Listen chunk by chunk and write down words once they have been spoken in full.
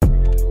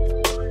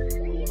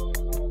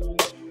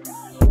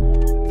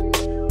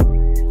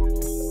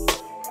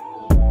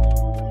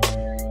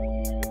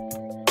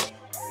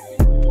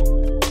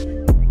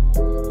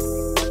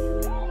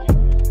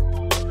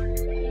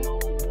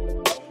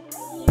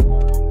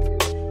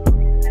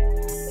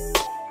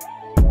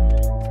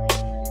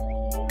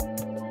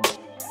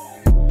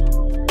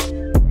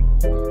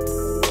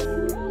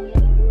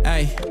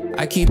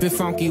I keep it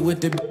funky with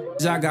the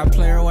I got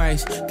player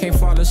ways. Can't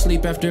fall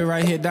asleep after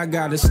I hit, I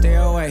gotta stay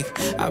awake.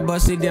 I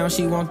bust it down,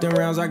 she want them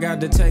rounds, I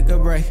got to take a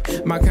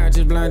break. My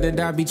conscience blinded,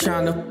 I be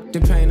trying to the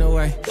pain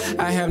away.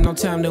 I have no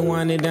time to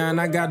wind it down,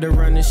 I got to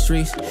run the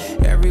streets.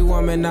 Every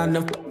woman I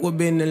know would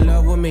been in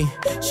love with me.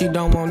 She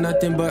don't want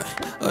nothing but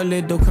a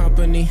little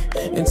company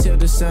until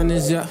the sun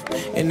is up,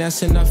 and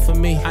that's enough for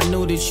me. I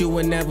knew that you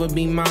would never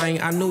be mine.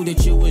 I knew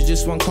that you was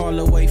just one call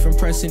away from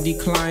pressing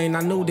decline.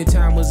 I knew the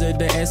time was of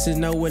the essence,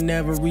 no one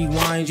never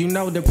rewinds. You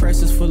know the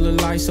press is full of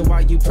lies, so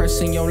why you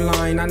pressing your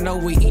line? I know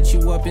we eat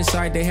you up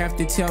inside, they have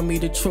to tell me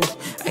the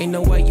truth. Ain't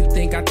no way you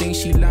think I think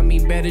she love me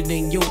better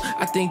than you.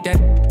 I think that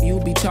you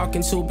be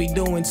talking to be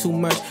doing too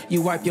much.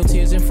 You wipe your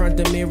tears in front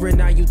of the mirror,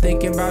 now you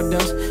thinking about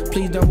us.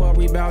 Please don't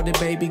worry about it,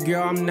 baby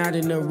girl, I'm not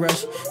in a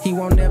rush. He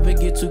won't never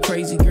get too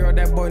crazy, girl,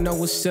 that boy know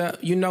what's up.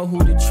 You know who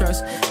to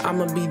trust.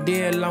 I'ma be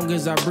dead long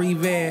as I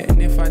breathe air, and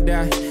if I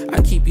die,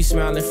 I keep you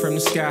smiling from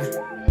the sky.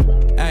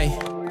 Ay,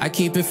 I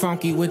keep it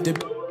funky with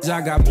the I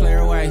got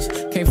player ways.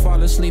 Can't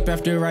fall asleep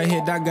after I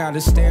hit, I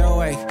gotta stay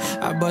awake.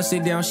 I bust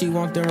it down, she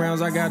want them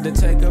rounds, I got to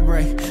take a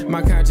break.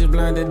 My conscience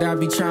blinded, I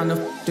be trying to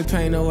the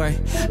pain away.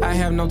 I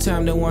have no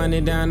time to wind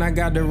it down, I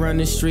got to run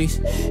the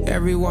streets.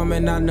 Every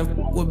woman I know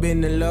would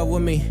been in love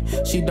with me.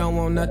 She don't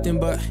want nothing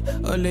but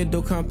a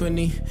little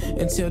company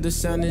until the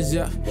sun is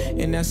up,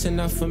 and that's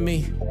enough for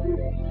me.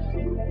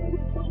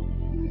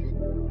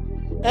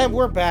 And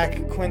we're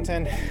back,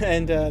 Quentin,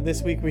 and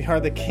this week we are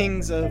the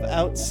Kings of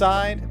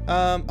Outside.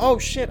 Oh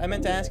shit, I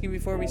meant to ask you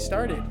before we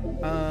started.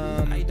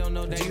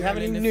 Do you have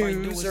any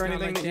news or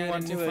anything that you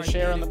want to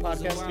share on the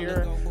podcast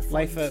here?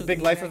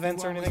 Big life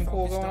events or anything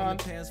cool going on?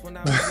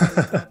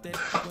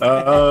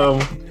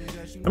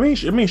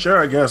 I mean, sure,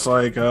 I guess.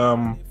 Like,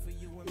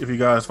 if you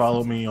guys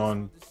follow me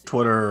on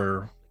Twitter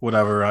or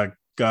whatever, I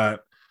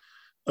got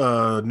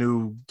a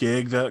new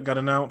gig that got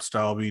announced.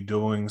 I'll be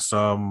doing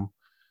some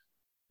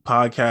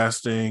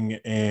podcasting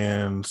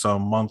and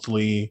some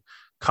monthly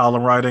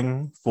column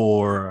writing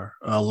for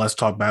Let's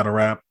Talk Battle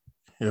Rap.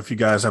 If you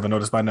guys haven't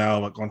noticed by now,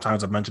 like on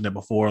times I've mentioned it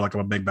before, like I'm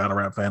a big battle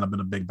rap fan. I've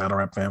been a big battle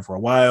rap fan for a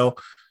while,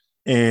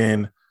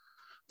 and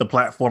the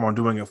platform I'm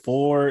doing it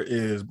for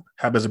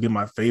happens to be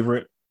my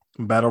favorite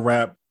battle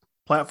rap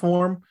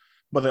platform,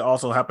 but they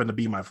also happen to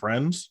be my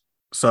friends.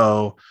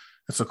 So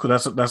that's a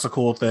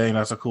cool thing.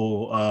 That's a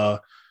cool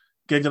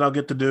gig that I'll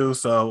get to do.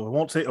 So it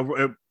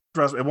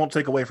won't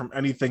take away from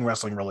anything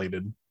wrestling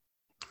related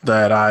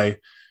that I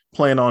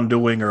plan on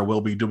doing or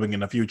will be doing in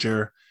the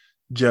future.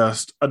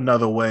 Just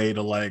another way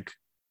to like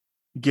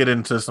get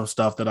into some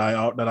stuff that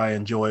I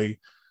enjoy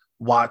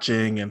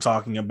watching and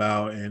talking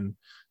about, and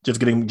just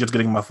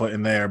getting my foot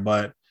in there.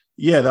 But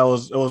yeah, that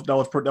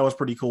was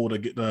pretty cool to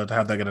get to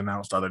have that get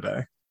announced the other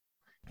day.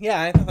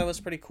 Yeah, I thought that was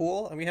pretty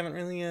cool. We haven't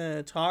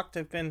really talked.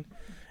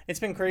 It's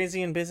been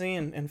crazy and busy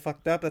and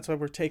fucked up. That's why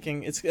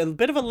it's a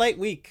bit of a light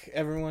week,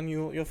 everyone.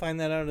 You'll find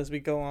that out as we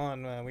go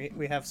on.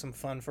 We have some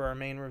fun for our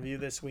main review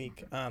this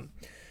week.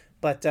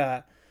 But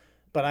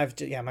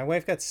my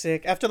wife got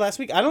sick after last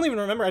week. I don't even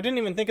remember. I didn't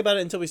even think about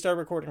it until we started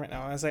recording right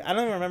now. I was like, I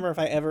don't even remember if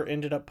I ever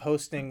ended up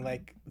posting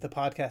like the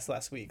podcast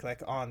last week,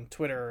 like on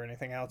Twitter or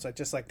anything else. I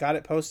just like got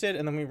it posted,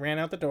 and then we ran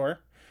out the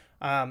door.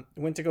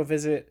 Went to go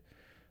visit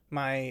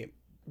my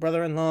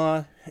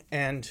brother-in-law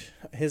and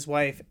his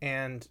wife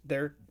and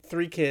their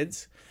 3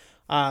 kids.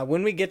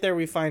 When we get there,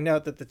 we find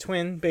out that the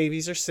twin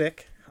babies are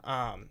sick.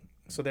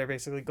 So they're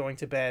basically going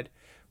to bed.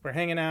 We're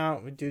hanging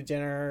out, we do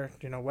dinner,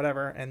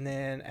 whatever. And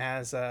then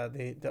as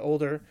the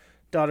older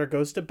daughter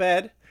goes to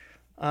bed,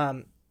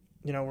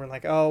 we're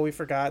like, oh, we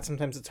forgot.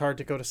 Sometimes it's hard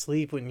to go to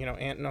sleep when,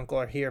 aunt and uncle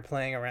are here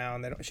playing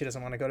around. She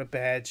doesn't want to go to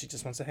bed. She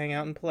just wants to hang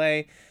out and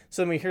play.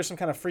 So then we hear some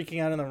kind of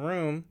freaking out in the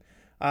room.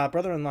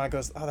 Brother-in-law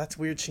goes, oh, that's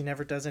weird. She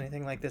never does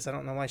anything like this. I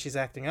don't know why she's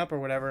acting up or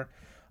whatever.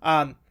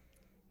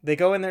 They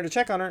go in there to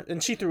check on her,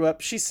 and she threw up.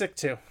 She's sick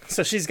too.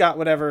 So she's got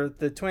whatever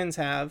the twins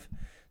have.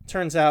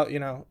 Turns out,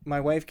 my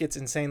wife gets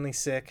insanely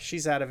sick.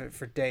 She's out of it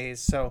for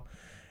days. So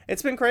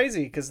it's been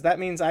crazy because that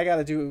means I got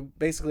to do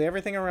basically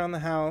everything around the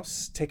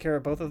house, take care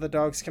of both of the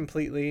dogs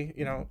completely,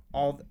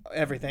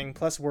 everything,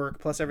 plus work,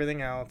 plus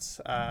everything else,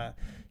 all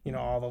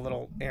the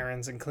little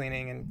errands and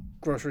cleaning and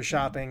grocery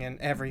shopping and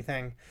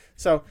everything.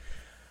 So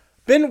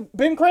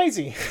been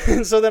crazy.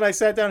 So then I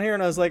sat down here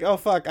and I was like, oh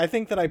fuck, I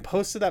think that I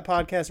posted that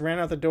podcast, ran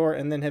out the door,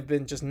 and then have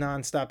been just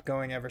nonstop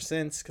going ever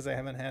since because I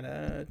haven't had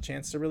a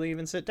chance to really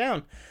even sit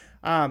down.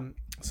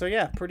 So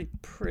yeah,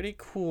 pretty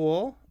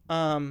cool.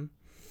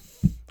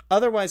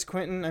 Otherwise,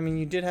 Quentin, I mean,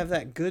 you did have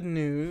that good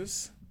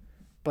news,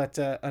 but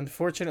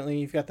unfortunately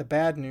you've got the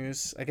bad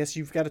news. I guess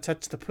you've got to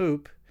touch the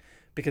poop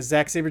because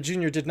Zack Sabre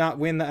Jr. did not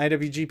win the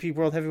IWGP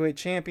World Heavyweight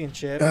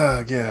Championship.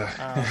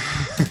 Yeah.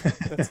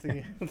 That's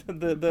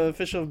the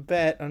official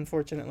bet,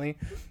 unfortunately.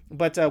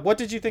 But what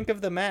did you think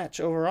of the match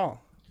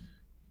overall?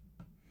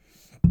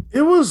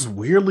 It was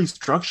weirdly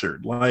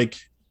structured. Like,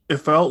 it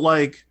felt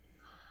like,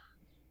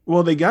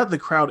 well, they got the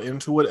crowd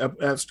into it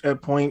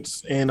at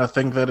points, and I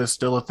think that is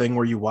still a thing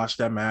where you watch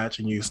that match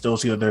and you still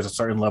see that there's a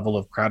certain level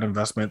of crowd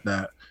investment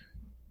that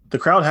the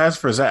crowd has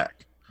for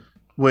Zack,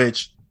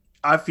 which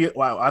I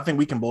think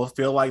we can both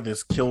feel like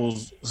this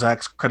kills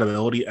Zach's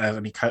credibility as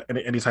any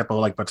type of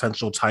like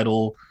potential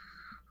title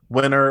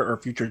winner or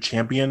future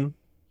champion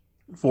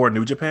for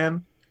New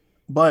Japan.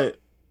 But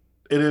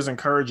it is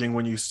encouraging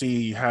when you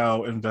see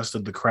how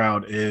invested the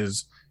crowd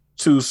is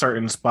to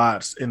certain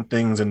spots in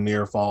things and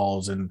near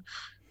falls and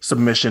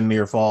submission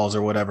near falls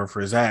or whatever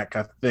for Zach.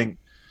 I think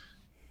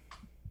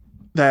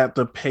that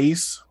the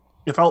pace,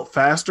 it felt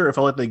faster. It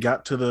felt like they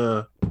got to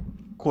the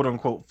quote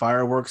unquote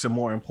fireworks and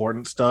more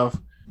important stuff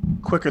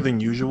quicker than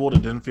usual.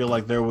 It didn't feel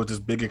like there was this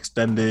big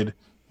extended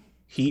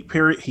heat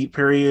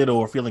period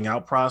or feeling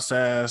out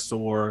process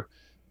or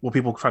what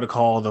people try to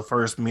call the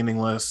first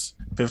meaningless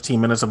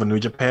 15 minutes of a New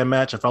Japan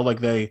match. I felt like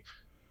they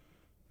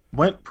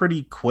went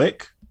pretty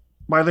quick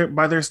by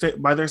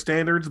their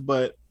standards,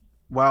 but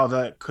while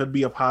that could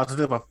be a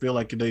positive, I feel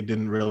like they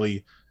didn't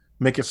really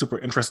make it super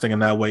interesting in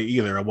that way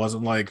either. It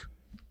wasn't like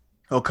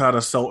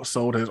Okada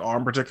sold his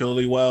arm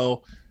particularly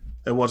well.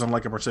 It wasn't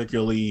like a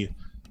particularly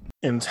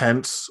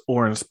intense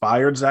or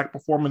inspired Zack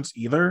performance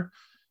either.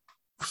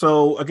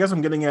 So I guess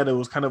I'm getting at it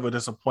was kind of a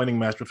disappointing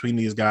match between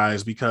these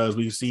guys because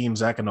we've seen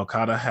Zack and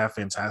Okada have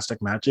fantastic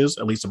matches,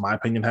 at least in my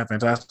opinion, have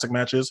fantastic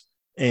matches.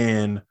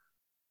 And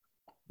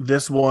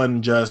this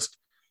one just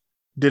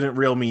didn't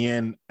reel me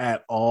in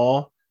at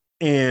all.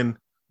 And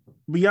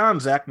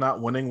beyond Zack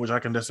not winning, which I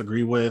can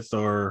disagree with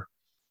or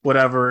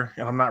whatever,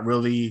 and I'm not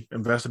really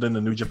invested in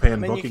the New Japan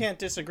booking. You can't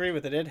disagree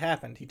with it. It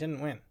happened. He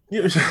didn't win.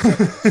 Yeah. It's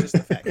just a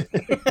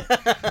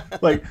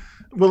fact. Like,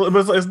 well,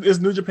 it's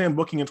New Japan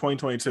booking in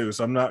 2022,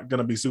 so I'm not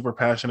gonna be super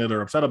passionate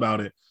or upset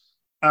about it.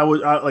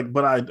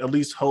 But I at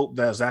least hope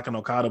that Zack and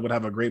Okada would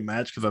have a great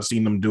match because I've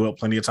seen them do it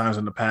plenty of times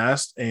in the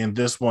past, and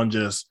this one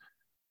just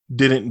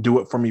didn't do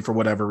it for me for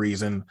whatever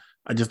reason.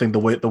 I just think the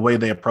way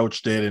they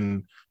approached it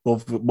and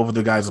both of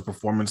the guys'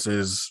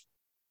 performances,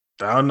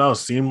 I don't know,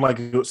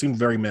 seemed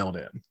very mailed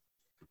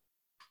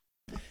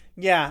in.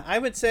 Yeah, I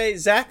would say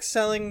Zack's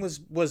selling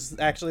was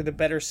actually the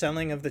better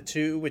selling of the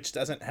two, which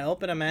doesn't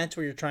help in a match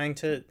where you're trying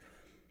to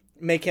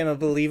make him a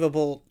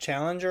believable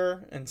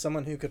challenger and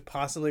someone who could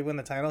possibly win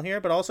the title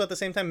here, but also at the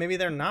same time, maybe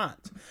they're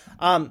not.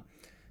 The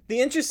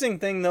interesting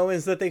thing, though,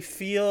 is that they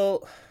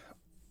feel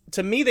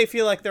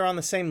like they're on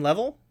the same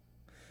level.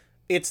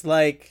 It's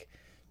like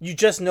you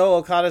just know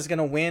Okada's going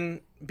to win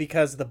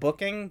because of the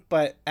booking,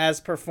 but as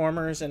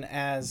performers and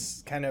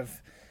as kind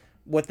of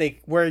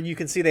where you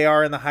can see they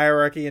are in the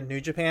hierarchy in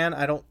New Japan,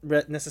 I don't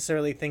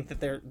necessarily think that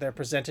they're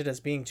presented as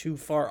being too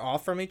far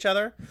off from each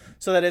other.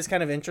 So that is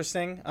kind of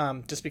interesting,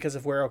 just because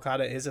of where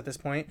Okada is at this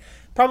point.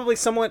 Probably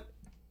somewhat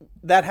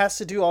that has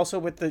to do also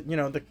with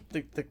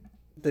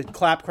the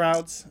clap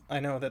crowds. I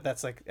know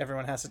that's like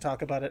everyone has to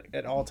talk about it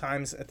at all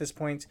times at this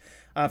point.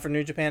 For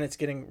New Japan, it's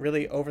getting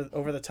really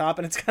over the top,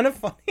 and it's kind of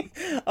funny.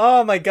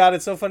 Oh my god,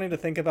 it's so funny to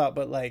think about,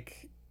 but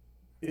like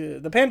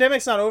the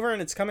pandemic's not over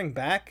and it's coming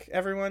back.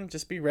 Everyone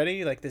just be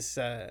ready. Like this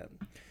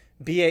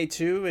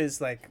BA2 is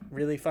like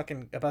really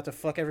fucking about to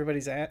fuck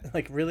everybody's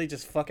like really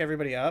just fuck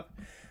everybody up.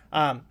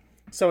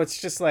 So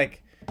it's just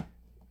like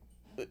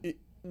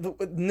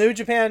New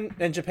Japan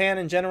and Japan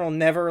in general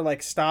never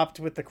like stopped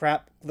with the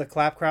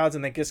clap crowds,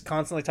 and they just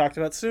constantly talked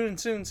about soon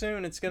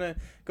it's gonna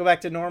go back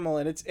to normal,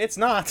 and it's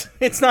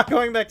not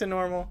going back to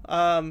normal.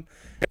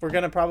 We're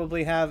gonna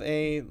probably have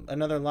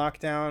another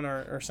lockdown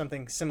or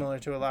something similar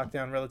to a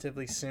lockdown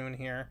relatively soon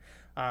here.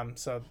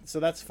 So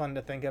that's fun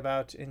to think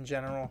about in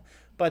general.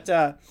 But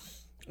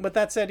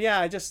that said,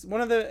 yeah, I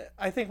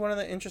think one of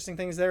the interesting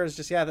things there is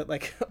just that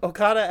like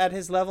Okada at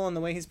his level and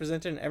the way he's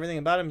presented and everything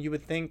about him, you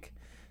would think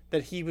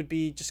that he would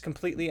be just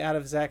completely out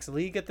of Zack's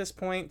league at this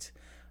point.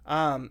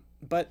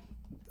 But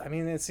I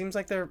mean, it seems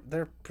like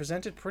they're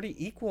presented pretty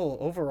equal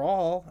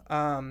overall.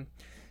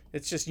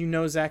 It's just,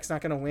 Zack's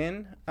not going to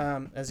win.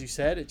 As you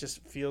said, it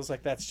just feels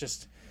like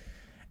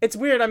it's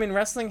weird. I mean,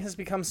 wrestling has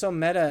become so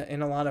meta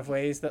in a lot of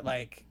ways that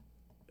like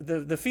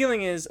the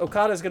feeling is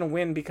Okada's going to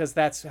win because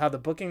that's how the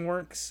booking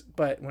works.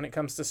 But when it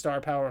comes to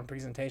star power and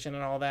presentation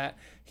and all that,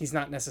 he's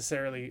not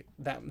necessarily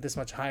this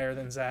much higher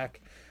than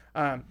Zack.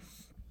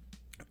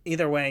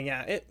 Either way,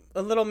 yeah, it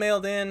a little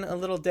mailed in, a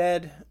little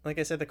dead. Like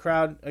I said, the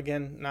crowd,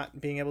 again,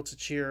 not being able to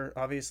cheer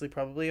obviously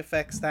probably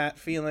affects that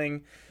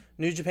feeling.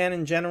 New Japan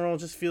in general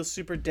just feels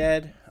super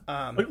dead.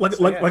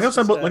 Like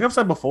I've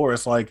said before,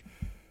 it's like,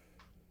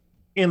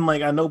 I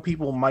know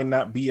people might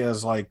not be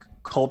as like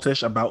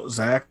cultish about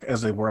Zack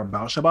as they were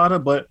about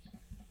Shibata, but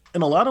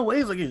in a lot of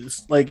ways, like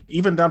it's like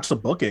even down to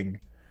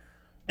booking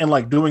and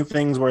like doing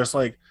things where it's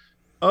like,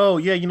 oh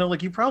yeah,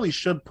 like you probably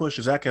should push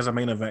Zack as a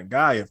main event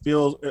guy.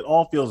 It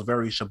all feels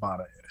very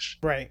Shibata-ish.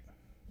 Right.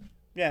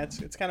 Yeah,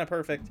 it's kind of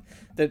perfect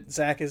that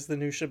Zack is the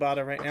new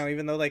Shibata right now,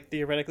 even though like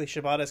theoretically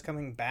Shibata is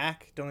coming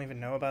back. Don't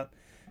even know about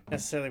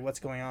necessarily what's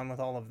going on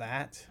with all of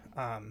that.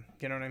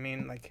 You know what I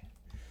mean? Like,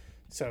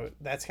 so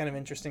that's kind of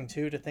interesting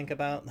too to think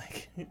about.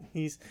 Like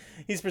he's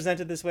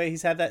presented this way. He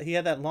had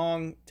that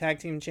long tag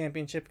team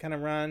championship kind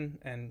of run,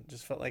 and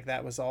just felt like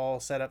that was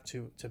all set up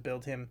to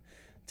build him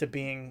to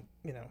being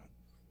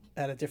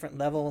at a different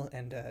level,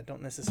 and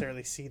don't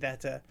necessarily see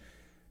that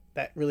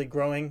really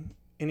growing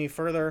any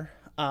further.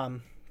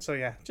 So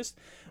yeah, just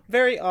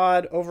very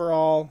odd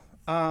overall.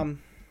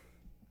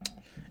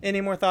 Any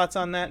more thoughts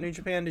on that, New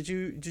Japan? Did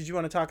you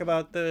want to talk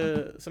about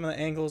some of the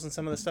angles and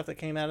some of the stuff that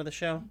came out of the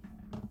show?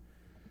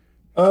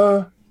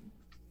 I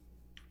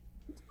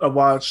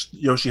watched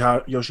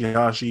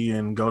Yoshihashi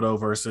and Goto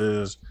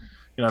versus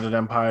United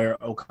Empire,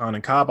 Okan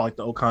and Cobb. I like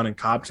the Okan and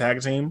Cobb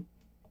tag team.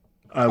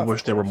 I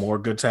wish there were more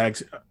good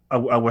tags.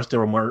 I wish there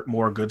were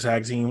more good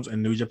tag teams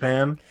in New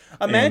Japan.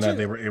 Imagine and that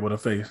they were able to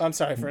face. I'm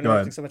sorry for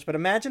interrupting so much, but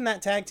imagine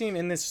that tag team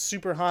in this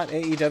super hot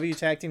AEW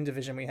tag team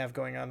division we have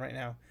going on right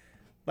now.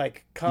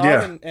 Like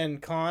Cobb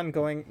and Khan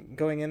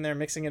going in there,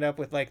 mixing it up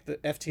with like the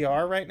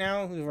FTR right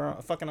now, who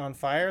are fucking on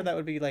fire. That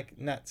would be like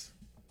nuts.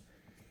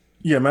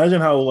 Yeah,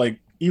 imagine how like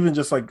even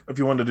just like if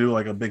you wanted to do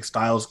like a big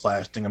Styles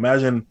Clash thing,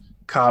 imagine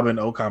Cobb and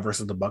Okan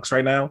versus the Bucks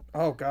right now.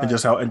 Oh god, and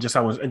just how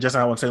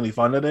insanely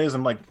fun it is,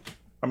 and like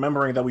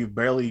remembering that we've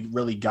barely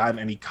really gotten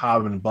any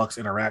Cobb and Bucks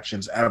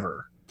interactions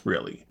ever,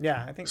 really.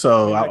 Yeah, I think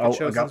so. I would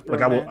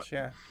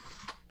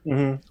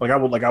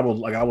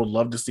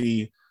love to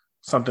see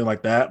something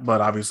like that, but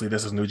obviously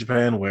this is New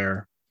Japan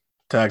where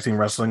tag team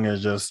wrestling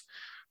is just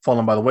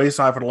fallen by the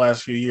wayside for the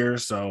last few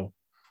years. So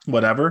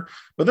whatever.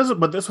 But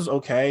this was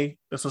okay.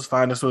 This was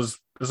fine. This was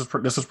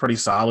pretty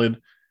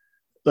solid.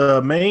 The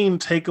main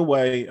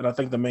takeaway, and I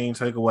think the main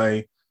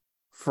takeaway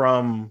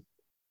from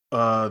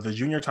the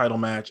junior title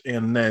match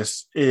in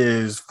this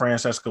is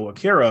Francesco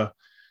Akira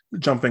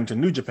jumping to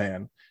New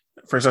Japan.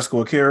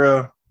 Francesco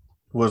Akira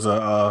was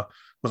an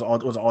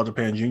All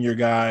Japan Junior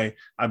guy.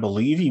 I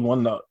believe he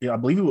won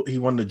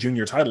the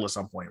junior title at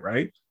some point,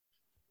 right?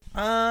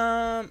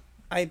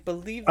 I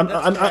believe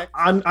that's correct.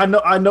 I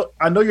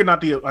know you're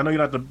not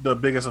the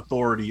biggest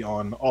authority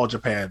on All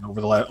Japan over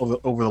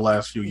the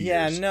last few years.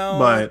 Yeah, no,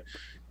 but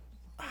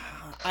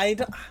I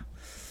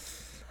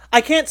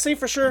can't say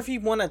for sure if he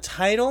won a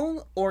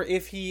title or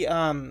if he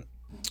won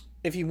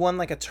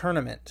like a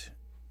tournament.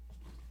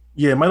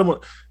 Yeah, might have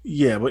won.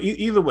 Yeah, but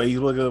either way, he's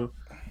like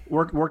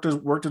worked his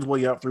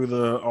way up through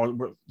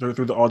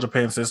the All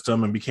Japan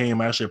system and became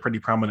actually a pretty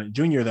prominent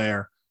junior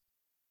there.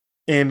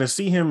 And to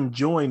see him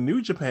join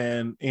New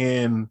Japan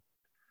and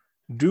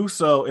do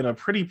so in a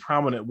pretty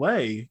prominent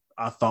way,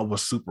 I thought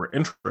was super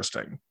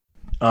interesting.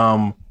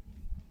 I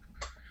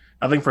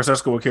think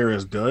Francesco Akira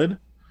is good.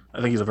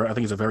 I think he's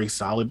a very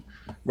solid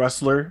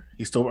wrestler.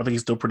 I think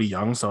he's still pretty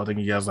young, so I think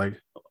he has like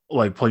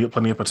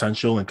plenty of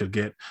potential and could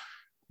get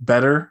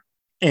better.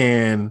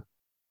 And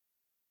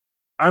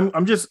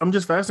I'm just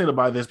fascinated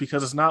by this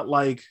because it's not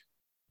like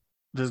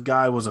this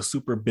guy was a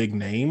super big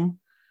name,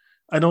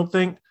 I don't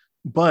think,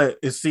 but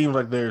it seems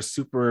like they're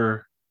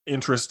super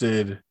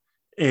interested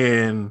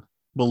and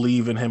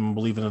believe in him and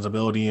believe in his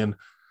ability. And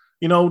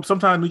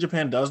sometimes New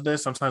Japan does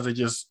this. Sometimes they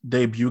just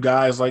debut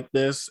guys like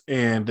this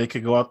and they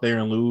could go out there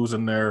and lose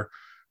in their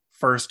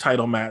first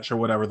title match or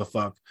whatever the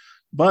fuck.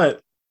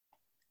 But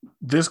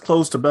this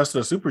close to Best of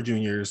the Super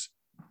Juniors,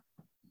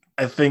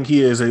 I think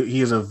he is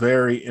a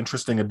very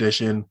interesting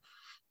addition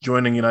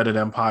joining United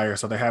Empire.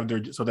 So they have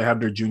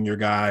their junior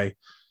guy,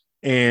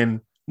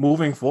 and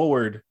moving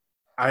forward,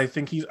 I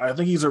think he's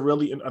a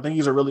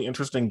really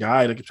interesting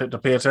guy to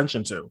pay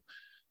attention to.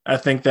 I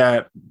think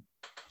that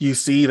you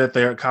see that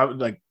they're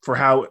like, for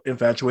how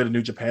infatuated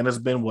New Japan has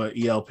been with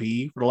ELP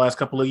for the last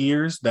couple of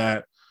years,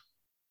 that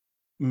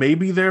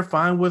maybe they're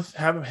fine with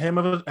having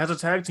him as a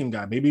tag team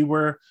guy. Maybe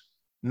we're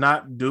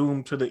not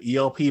doomed to the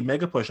ELP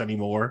mega push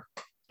anymore,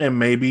 and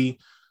maybe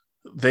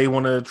they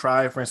want to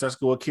try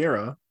Francesco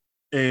Akira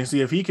and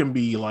see if he can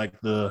be like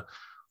the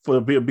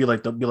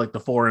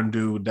foreign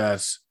dude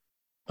that's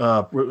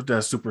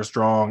super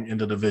strong in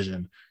the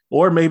division.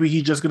 Or maybe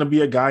he's just going to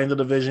be a guy in the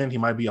division. He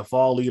might be a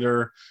fall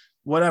leader,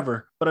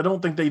 whatever. But I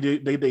don't think they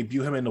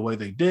debut him in the way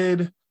they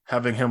did,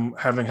 having him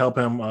help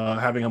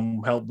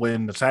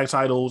win the tag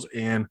titles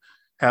and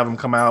have him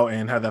come out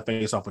and have that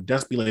face off with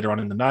Despy later on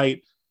in the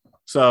night.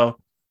 So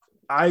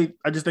I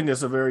just think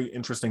it's a very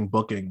interesting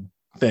booking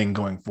thing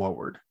going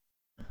forward.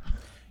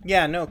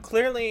 Yeah, no,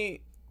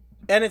 clearly,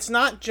 and it's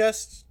not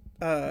just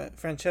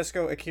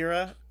Francesco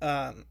Akira.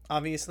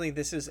 Obviously,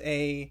 this is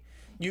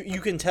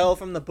you can tell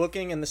from the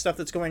booking and the stuff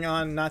that's going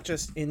on, not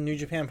just in New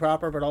Japan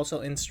proper, but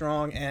also in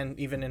Strong and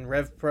even in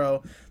Rev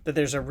Pro, that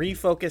there's a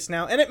refocus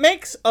now. And it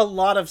makes a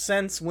lot of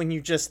sense when you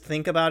just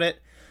think about it,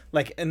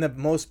 like in the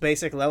most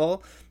basic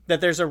level, that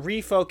there's a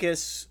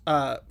refocus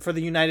for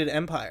the United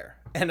Empire.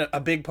 And a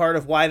big part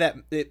of why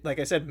like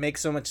I said,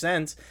 makes so much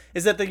sense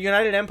is that the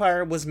United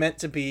Empire was meant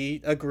to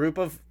be a group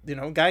of,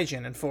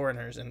 gaijin and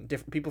foreigners and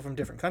different people from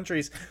different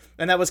countries.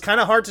 And that was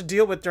kind of hard to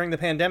deal with during the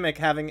pandemic,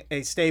 having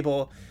a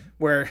stable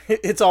where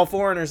it's all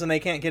foreigners and they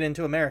can't get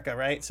into America,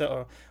 right?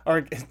 So,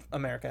 or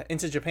America,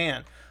 into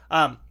Japan.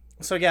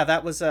 So yeah,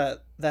 that was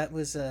like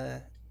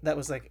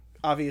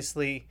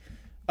obviously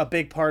a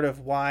big part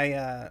of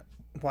why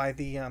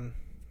the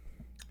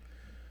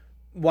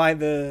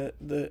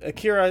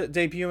Akira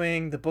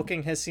debuting, the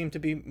booking has seemed to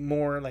be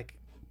more like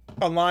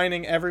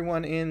aligning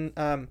everyone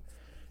in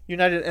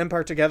United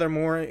Empire together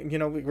more.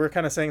 We're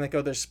kind of saying like,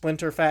 oh, there's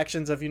splinter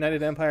factions of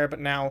United Empire, but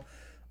now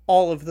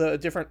all of the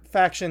different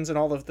factions and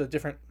all of the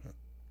different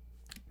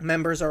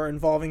members are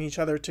involving each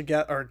other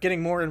together, or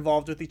getting more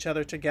involved with each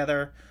other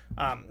together.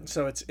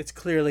 So it's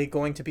clearly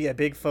going to be a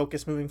big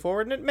focus moving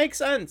forward, and it makes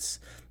sense.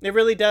 It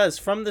really does.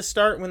 From the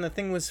start, when the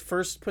thing was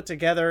first put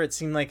together, it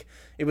seemed like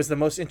it was the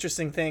most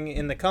interesting thing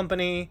in the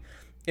company.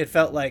 It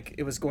felt like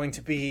it was going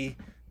to be,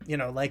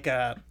 like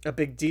a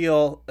big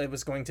deal. It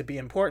was going to be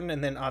important,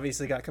 and then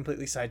obviously got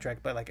completely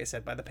sidetracked by, like I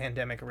said, by the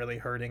pandemic really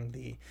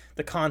hurting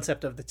the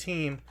concept of the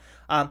team.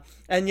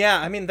 And yeah,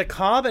 I mean, the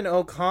Cobb and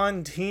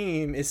Okan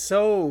team is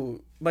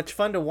so much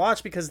fun to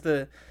watch because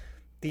the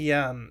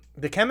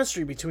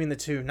chemistry between the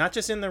two, not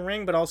just in the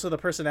ring, but also the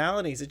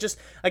personalities. It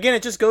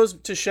just goes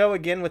to show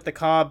again with the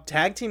Cobb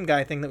tag team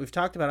guy thing that we've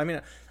talked about. I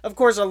mean, of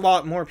course, a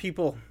lot more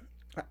people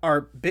are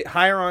a bit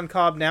higher on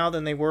Cobb now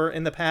than they were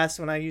in the past,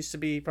 when I used to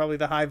be probably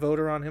the high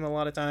voter on him a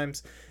lot of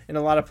times in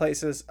a lot of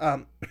places.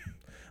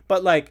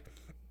 But like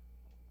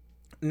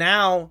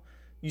now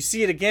you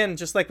see it again,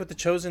 just like with the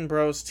Chosen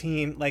Bros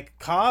team, like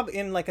Cobb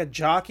in like a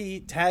jockey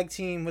tag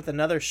team with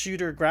another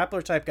shooter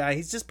grappler type guy.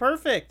 He's just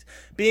perfect,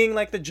 being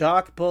like the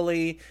jock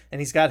bully,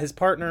 and he's got his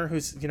partner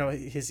who's,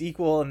 his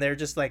equal, and they're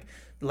just like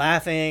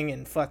laughing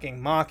and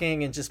fucking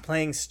mocking and just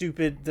playing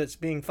stupid, that's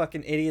being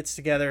fucking idiots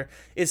together,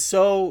 is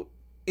so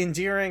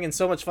endearing and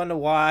so much fun to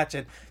watch,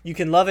 and you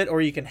can love it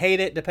or you can hate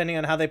it depending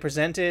on how they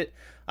present it.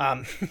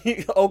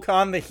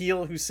 Okan, the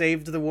heel who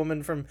saved the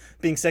woman from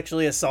being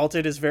sexually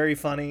assaulted, is very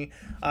funny.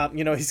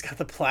 He's got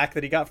the plaque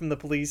that he got from the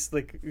police,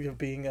 like,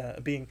 being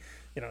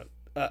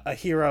a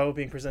hero,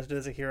 being presented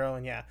as a hero.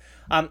 And yeah,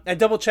 I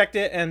double checked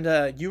it,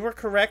 and you were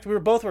correct. We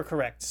both were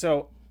correct.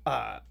 So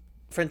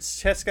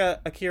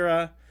Francesca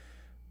Akira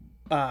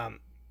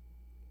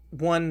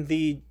won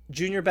the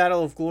Junior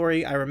Battle of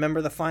Glory. I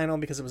remember the final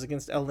because it was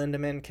against El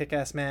Lindaman,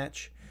 kick-ass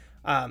match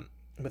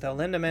with El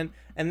Lindaman.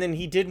 And then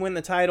he did win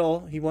the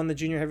title. He won the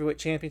Junior Heavyweight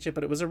Championship,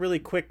 but it was a really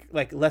quick,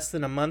 like less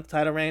than a month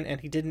title reign,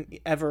 and he didn't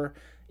ever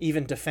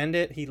even defend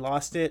it. He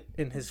lost it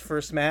in his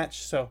first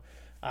match. So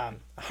I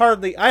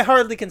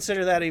hardly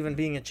consider that even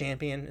being a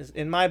champion.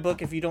 In my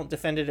book, if you don't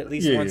defend it at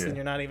least once, then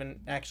you're not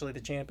even actually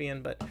the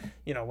champion, but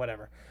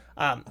whatever.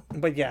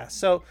 But yeah,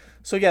 so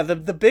yeah,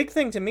 the big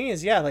thing to me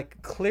is,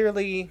 like,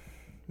 clearly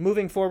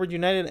moving forward,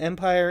 United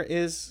Empire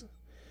is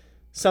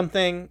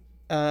something,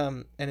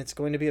 and it's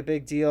going to be a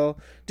big deal.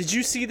 Did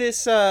you see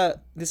this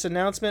this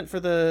announcement for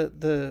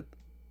the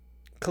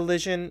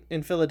Collision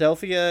in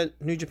Philadelphia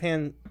New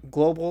Japan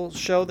Global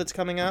show that's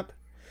coming up?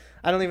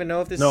 I don't even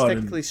know if this is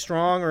technically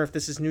strong or if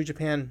this is New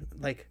Japan,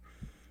 like,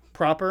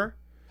 proper.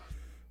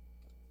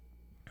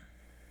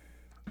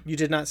 You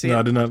did not see it? No,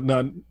 I did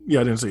not.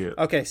 Yeah, I didn't see it.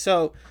 Okay,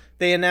 so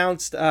they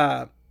announced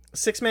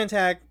 6-man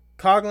tag,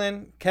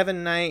 Coughlin,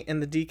 Kevin Knight,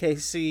 and the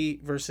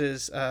DKC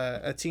versus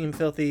a Team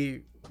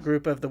Filthy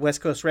group of the West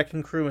Coast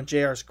Wrecking Crew and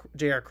JR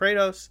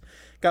Kratos.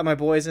 Got my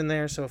boys in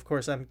there, so of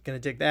course I'm going to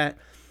dig that.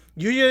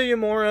 Yuya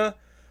Uemura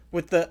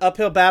with the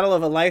uphill battle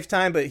of a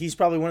lifetime, but he's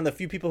probably one of the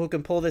few people who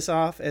can pull this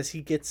off, as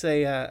he gets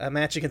a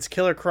match against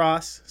Killer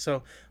Cross.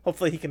 So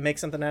hopefully he can make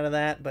something out of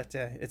that. But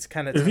it's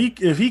kind of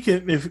if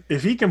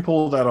he can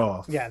pull that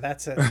off. Yeah,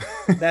 that's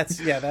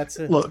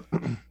a Look,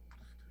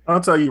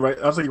 I'll tell you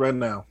right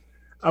now.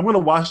 I'm gonna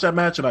watch that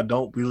match, and I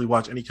don't really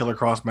watch any Killer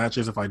Cross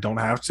matches if I don't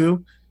have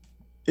to.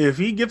 If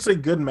he gets a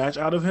good match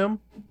out of him,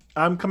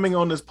 I'm coming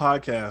on this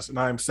podcast and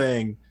I'm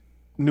saying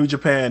New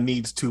Japan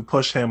needs to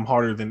push him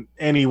harder than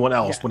anyone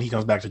else when he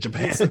comes back to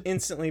Japan.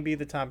 Instantly be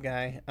the top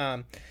guy.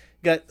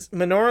 Got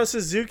Minoru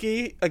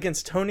Suzuki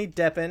against Tony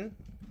Deppen.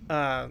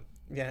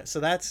 So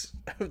that's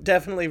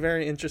definitely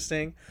very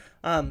interesting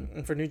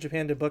for New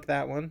Japan to book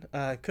that one.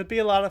 Could be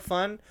a lot of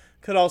fun.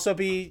 Could also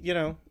be,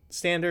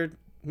 standard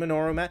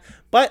Minoru match.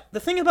 But the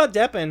thing about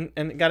Deppen,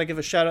 and got to give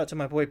a shout out to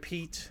my boy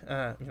Pete,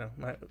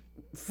 my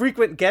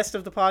frequent guest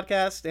of the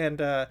podcast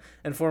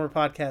and former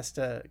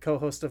podcast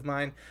co-host of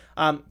mine,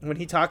 when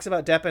he talks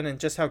about Deppen and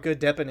just how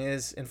good Deppen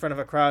is in front of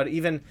a crowd,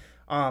 even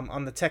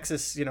on the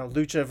Texas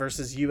Lucha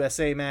versus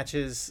USA match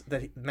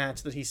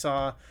that he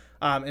saw,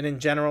 and in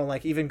general,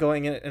 like, even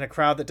going in a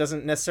crowd that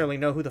doesn't necessarily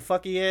know who the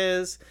fuck he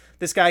is,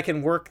 this guy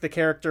can work the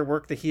character,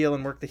 work the heel,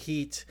 and work the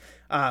heat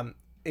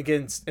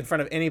in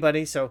front of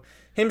anybody. So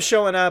him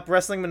showing up,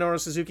 wrestling Minoru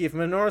Suzuki. If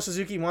Minoru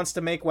Suzuki wants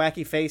to make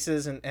wacky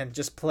faces and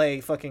just play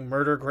fucking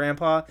murder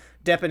grandpa,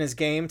 Deppen is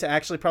game to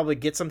actually probably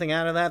get something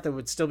out of that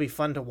would still be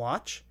fun to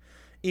watch.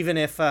 Even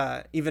if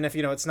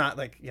it's not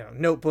like,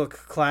 Notebook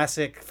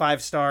classic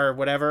 5-star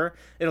whatever,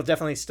 it'll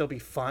definitely still be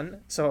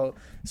fun. So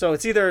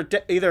it's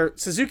either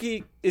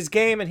Suzuki is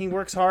game and he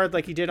works hard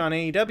like he did on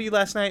AEW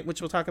last night,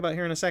 which we'll talk about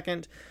here in a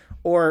second,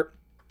 or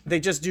they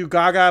just do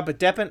Gaga. But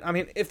Deppen, I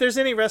mean, if there's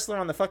any wrestler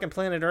on the fucking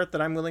planet Earth that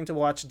I'm willing to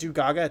watch do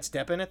Gaga, it's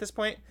Deppen at this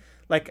point.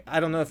 Like,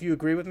 I don't know if you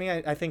agree with me.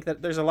 I think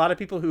that there's a lot of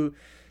people who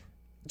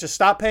just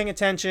stopped paying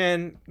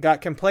attention, got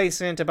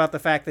complacent about the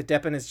fact that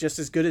Deppen is just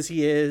as good as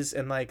he is,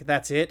 and, like,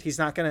 that's it.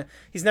 I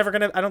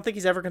don't think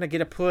he's ever gonna get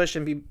a push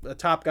and be a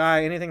top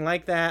guy, anything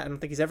like that. I don't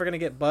think he's ever gonna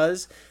get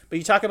buzz. But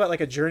you talk about,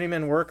 like, a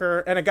journeyman worker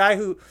and a guy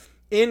who,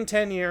 in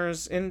 10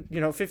 years, in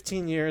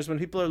 15 years, when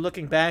people are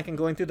looking back and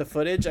going through the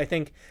footage, I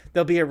think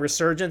there'll be a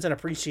resurgence and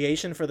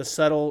appreciation for the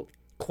subtle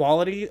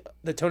quality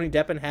that Tony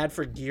Deppen had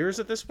for years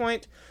at this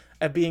point,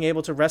 of being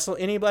able to wrestle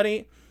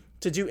anybody,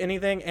 to do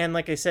anything, and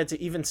like I said,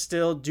 to even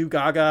still do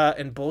gaga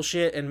and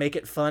bullshit and make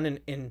it fun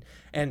and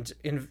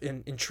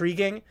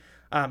intriguing.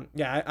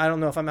 Yeah, I don't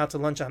know if I'm out to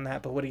lunch on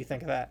that, but what do you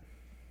think of that?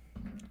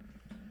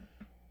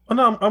 Oh,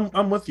 no,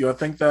 I'm with you. I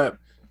think that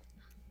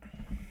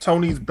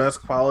Tony's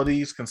best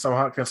qualities can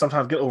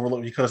sometimes get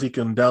overlooked because he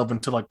can delve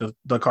into like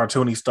the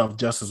cartoony stuff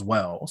just as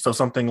well. So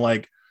something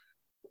like,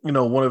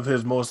 one of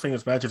his most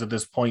famous matches at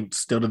this point,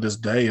 still to this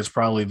day, is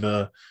probably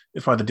the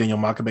Daniel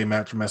Makabe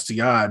match from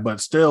SCI. But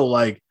still,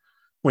 like,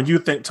 when you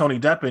think Tony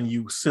Deppen,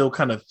 you still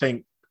kind of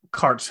think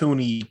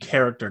cartoony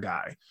character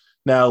guy.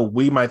 Now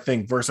we might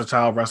think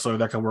versatile wrestler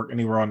that can work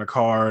anywhere on the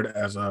card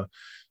as a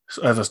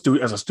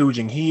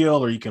stooging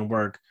heel, or you can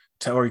work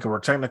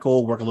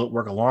technical, work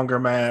a longer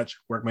match,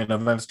 work main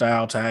event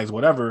style, tags,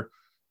 whatever.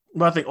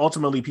 But I think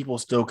ultimately people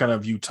still kind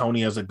of view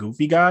Tony as a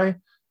goofy guy.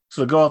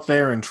 So to go out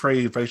there and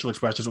trade facial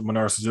expressions with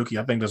Minoru Suzuki,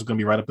 I think that's going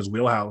to be right up his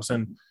wheelhouse.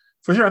 And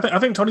for sure, I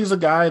think Tony's a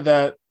guy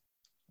that,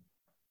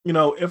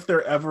 if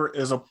there ever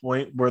is a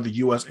point where the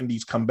U.S.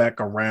 Indies come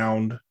back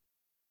around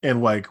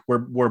and like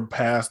we're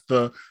past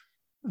the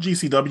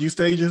GCW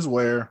stages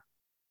where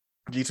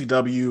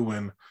GCW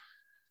and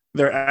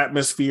their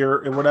atmosphere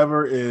and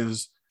whatever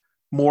is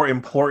more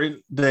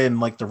important than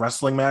like the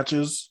wrestling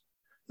matches,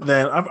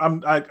 then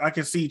I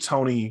can see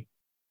Tony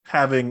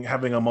having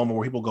a moment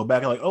where people go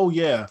back and like, oh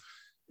yeah,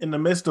 in the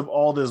midst of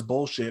all this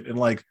bullshit and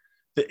like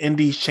the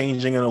indies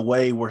changing in a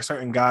way where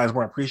certain guys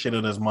weren't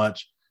appreciated as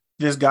much,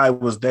 this guy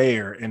was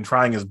there and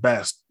trying his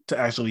best to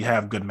actually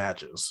have good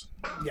matches.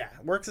 Yeah,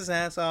 works his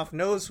ass off,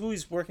 knows who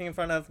he's working in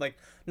front of, like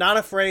not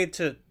afraid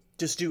to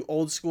just do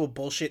old school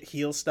bullshit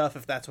heel stuff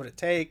if that's what it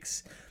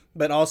takes,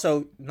 but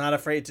also not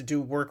afraid to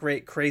do work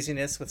rate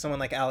craziness with someone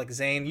like Alex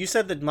Zane. You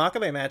said the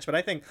Makabe match, but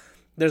I think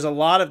there's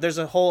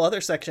a whole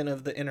other section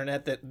of the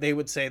internet that they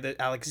would say that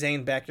Alex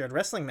Zane backyard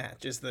wrestling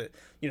match is the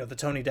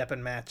Tony Deppen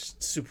match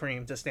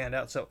supreme to stand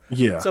out. So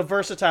yeah, so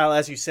versatile,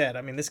 as you said.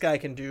 I mean, this guy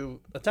can do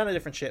a ton of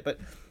different shit, but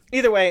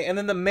either way. And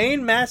then the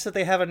main match that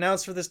they have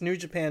announced for this New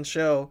Japan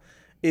show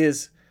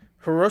is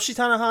Hiroshi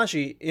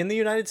Tanahashi in the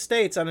United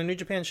States on a New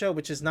Japan show,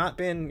 which has not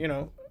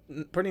been,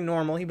 pretty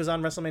normal. He was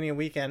on WrestleMania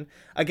weekend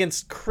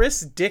against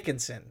Chris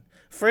Dickinson,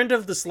 friend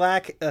of the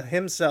Slack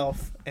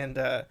himself, and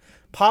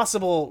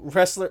possible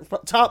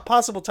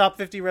top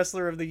 50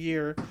 wrestler of the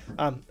year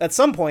at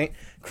some point,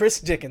 Chris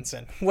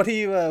Dickinson. What do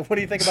you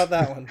think about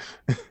that one?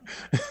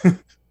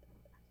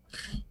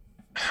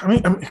 I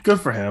mean, good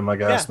for him, I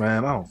guess, yeah.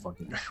 Man. I don't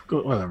fucking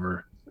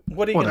whatever.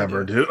 What are you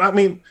whatever, dude? I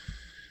mean,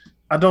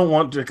 I don't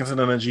want Dickinson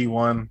in a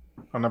G1.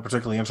 I'm not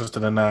particularly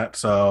interested in that.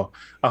 So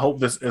I hope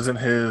this isn't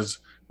his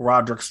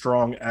Roderick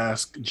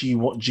Strong-esque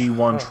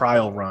G1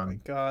 trial run. My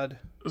God.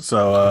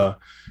 So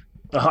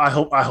I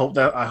hope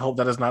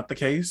that is not the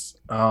case.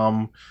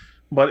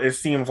 But it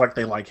seems like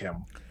they like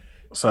him.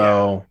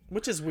 So yeah,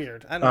 which is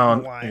weird. I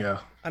don't know why. Yeah.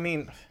 I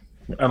mean,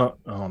 I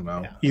don't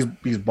know. Yeah.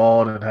 He's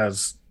bald and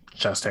has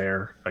chest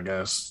hair, I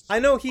guess. I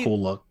know he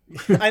cool look.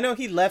 I know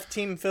he left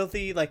Team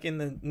Filthy like in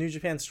the New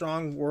Japan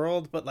Strong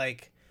world, but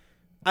like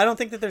I don't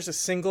think that there's a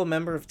single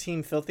member of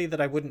Team Filthy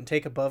that I wouldn't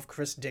take above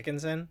Chris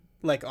Dickinson.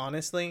 Like,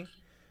 honestly.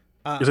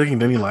 You're taking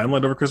Denny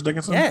Limelight over Chris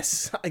Dickinson?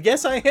 Yes.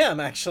 Yes, I am,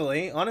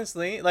 actually.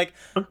 Honestly. Like,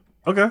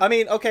 okay. I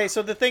mean, okay,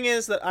 so the thing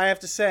is that I have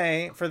to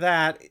say for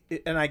that,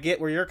 and I get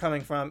where you're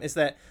coming from, is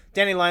that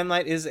Danny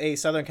Limelight is a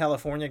Southern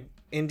California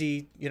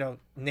indie,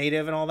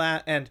 native and all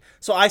that. And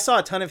so I saw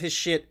a ton of his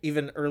shit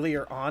even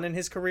earlier on in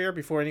his career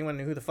before anyone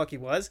knew who the fuck he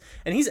was.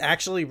 And he's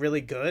actually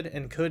really good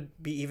and could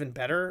be even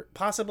better,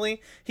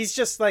 possibly. He's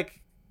just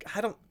like,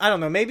 I don't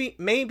know.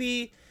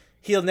 Maybe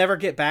he'll never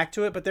get back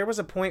to it, but there was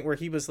a point where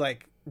he was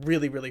like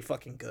really, really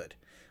fucking good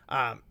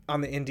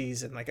on the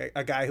indies and like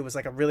a guy who was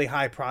like a really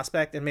high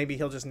prospect, and maybe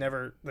he'll just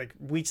never like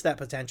reach that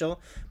potential.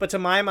 But to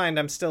my mind,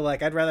 I'm still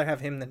like, I'd rather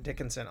have him than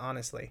Dickinson,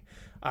 honestly.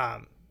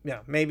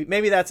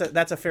 Maybe that's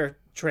a fair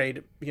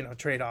trade,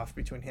 trade off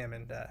between him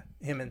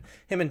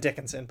and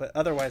Dickinson. But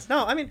otherwise,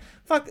 no. I mean,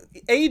 fuck.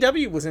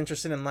 AEW was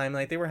interested in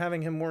Limelight. They were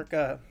having him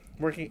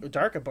working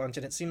dark a bunch,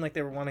 and it seemed like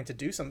they were wanting to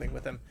do something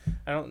with him.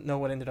 I don't know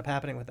what ended up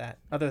happening with that,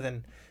 other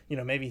than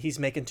maybe he's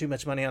making too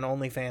much money on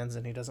OnlyFans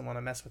and he doesn't want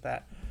to mess with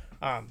that.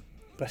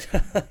 But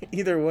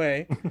either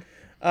way,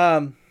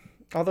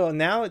 although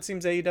now it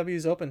seems AEW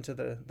is open to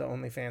the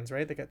OnlyFans,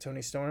 right? They got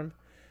Tony Storm.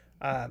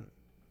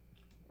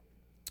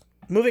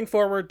 Moving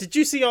forward, did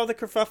you see all the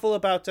kerfuffle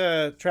about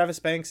Travis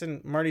Banks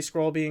and Marty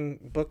Scurll being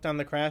booked on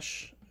the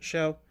Crash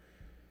show?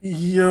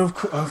 Yeah,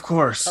 of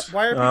course.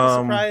 Why are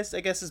people surprised,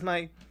 I guess, is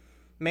my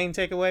main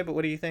takeaway, but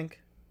what do you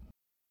think?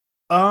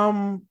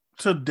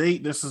 To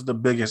date, this is the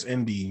biggest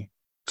indie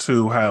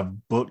to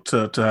have booked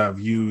to have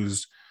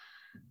used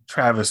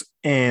Travis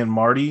and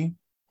Marty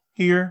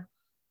here.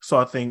 So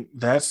I think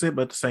that's it.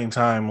 But at the same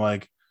time,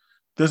 like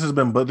this has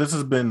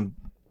been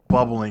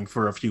bubbling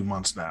for a few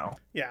months now.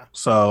 Yeah.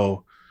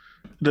 So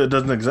it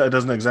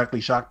doesn't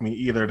exactly shock me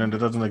either. And it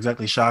doesn't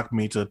exactly shock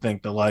me to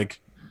think that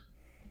like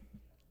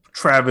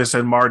Travis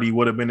and Marty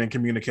would have been in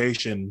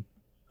communication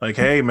Like,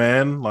 hey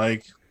man,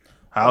 like,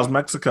 how's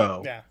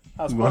Mexico? Yeah,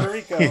 how's Puerto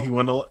Rico? You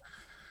want to,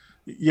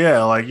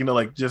 yeah, like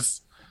like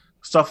just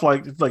stuff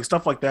like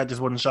that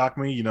just wouldn't shock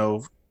me.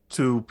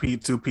 Two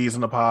peas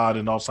in the pod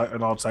and all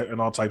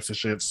types of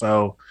shit.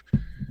 So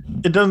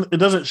it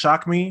doesn't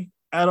shock me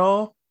at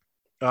all.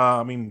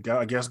 I mean,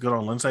 I guess good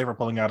on Lindsay for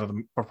pulling out of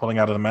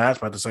the match,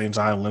 but at the same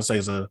time,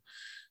 Lindsay's a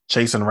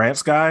chase and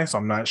rants guy, so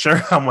I'm not sure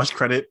how much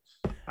credit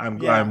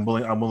I'm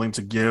willing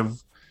to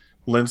give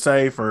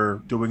Lindsay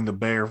for doing the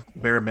bare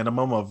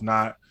minimum of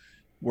not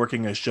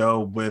working a show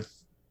with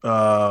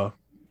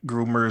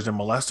groomers and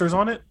molesters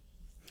on it.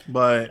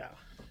 But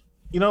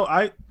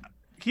I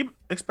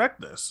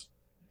expect this.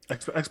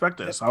 Expect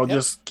this. I'll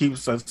just keep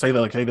say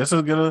that like, hey, this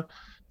has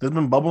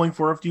been bubbling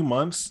for a few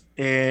months,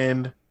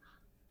 and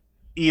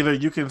either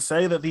you can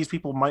say that these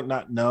people might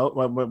not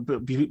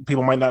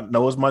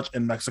know as much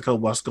in Mexico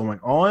what's going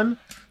on,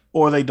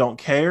 or they don't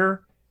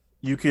care.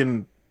 You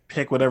can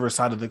pick whatever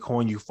side of the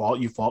coin you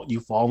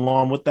fall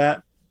on with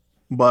that.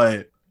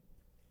 But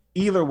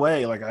either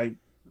way, like, I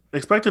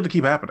expect it to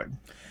keep happening.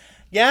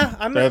 Yeah,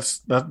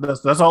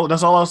 that's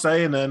all I'll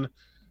say. And then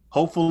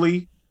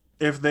hopefully,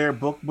 if they're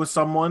booked with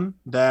someone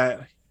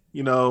that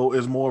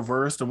is more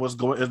versed in what's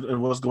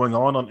going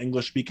on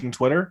English speaking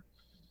Twitter,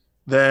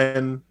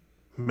 then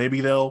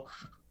maybe they'll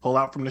pull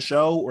out from the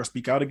show or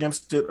speak out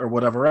against it or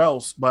whatever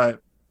else.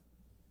 But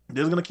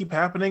this is going to keep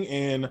happening,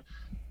 and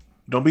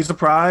don't be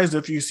surprised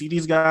if you see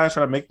these guys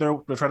try to make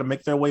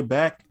their way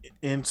back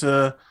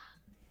into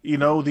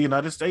the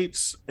United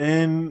States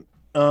and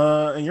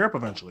in Europe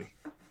eventually,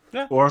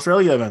 or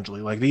Australia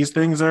eventually. Like, these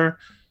things are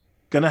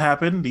going to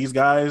happen. These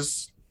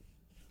guys,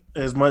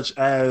 as much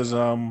as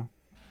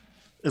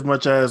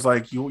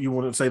like you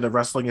wouldn't say that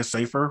wrestling is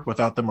safer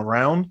without them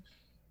around.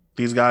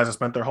 These guys have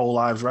spent their whole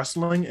lives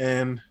wrestling,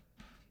 and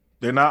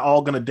they're not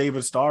all going to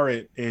David Starr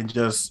it and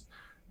just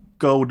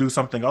go do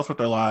something else with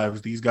their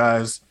lives. These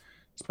guys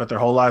spent their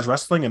whole lives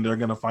wrestling, and they're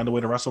going to find a way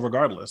to wrestle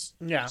regardless.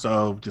 Yeah.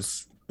 So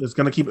it's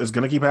going to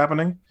keep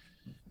happening.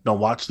 Don't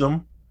watch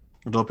them.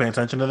 Don't pay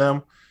attention to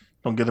them.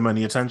 Don't give them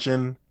any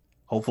attention.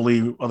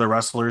 Hopefully other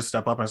wrestlers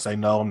step up and say,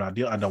 no, I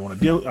don't want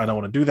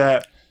to do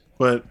that.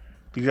 But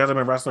these guys have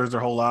been wrestlers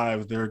their whole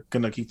lives. They're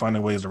going to keep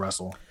finding ways to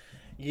wrestle.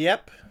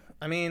 Yep.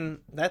 I mean,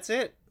 that's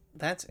it.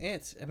 I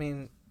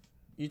mean,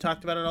 you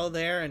talked about it all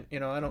there, and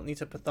I don't need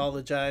to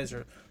pathologize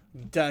or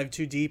dive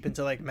too deep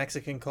into like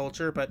Mexican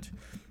culture, but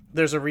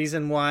there's a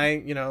reason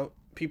why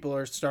people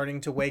are starting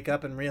to wake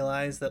up and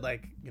realize that,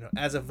 like,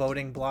 as a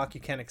voting bloc,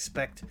 you can't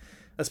expect,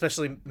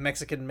 especially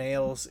Mexican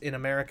males in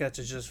America,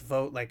 to just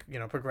vote like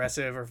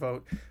progressive or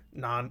vote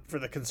for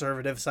the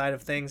conservative side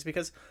of things,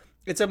 because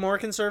it's a more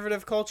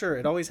conservative culture.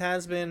 It always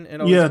has been.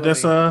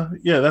 That's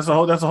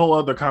a whole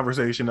other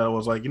conversation that I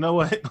was like, you know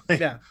what? Like,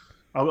 yeah.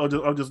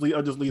 I'll just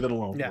leave it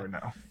alone for right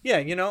now. Yeah,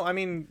 I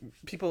mean,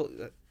 people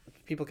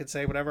could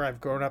say whatever. I've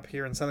grown up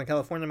here in Southern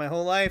California my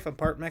whole life. I'm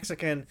part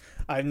Mexican.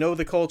 I know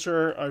the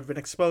culture. I've been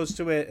exposed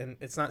to it, and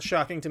it's not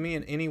shocking to me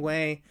in any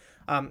way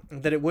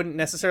that it wouldn't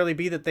necessarily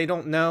be that they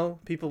don't know.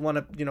 People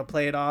want to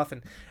play it off,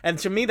 and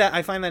to me, that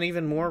I find that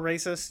even more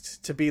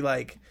racist, to be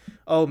like,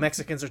 oh,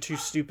 Mexicans are too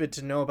stupid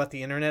to know about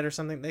the internet or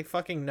something. They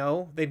fucking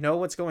know. They know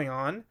what's going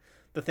on.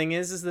 The thing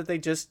is that they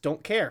just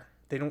don't care.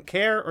 They don't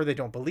care, or they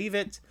don't believe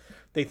it.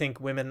 They think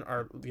women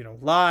are,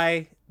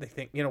 lie. They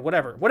think,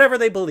 whatever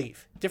they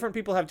believe. Different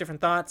people have different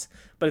thoughts,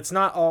 but it's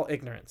not all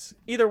ignorance.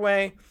 Either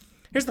way,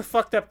 here's the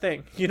fucked up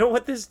thing. You know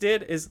what this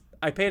did is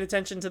I paid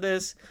attention to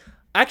this.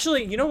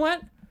 Actually, you know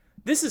what?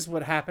 This is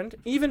what happened.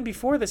 Even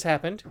before this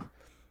happened,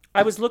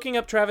 I was looking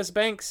up Travis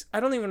Banks.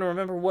 I don't even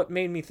remember what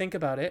made me think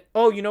about it.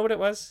 Oh, you know what it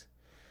was?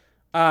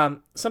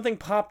 Something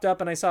popped up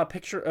and I saw a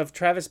picture of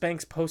Travis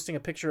Banks posting a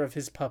picture of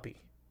his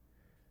puppy.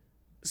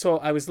 So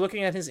I was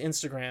looking at his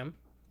Instagram,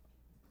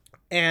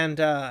 and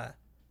there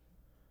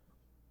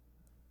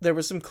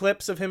was some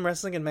clips of him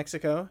wrestling in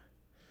Mexico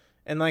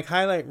and like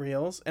highlight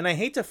reels. And I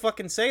hate to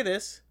fucking say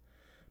this,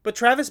 but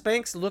Travis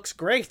Banks looks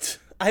great.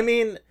 I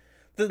mean,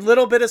 the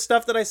little bit of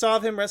stuff that I saw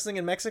of him wrestling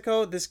in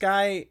Mexico, this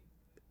guy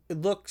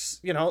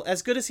looks,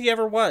 as good as he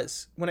ever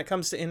was when it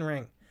comes to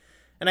in-ring.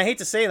 And I hate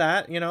to say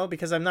that,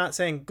 because I'm not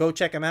saying go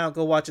check him out,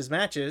 go watch his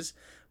matches,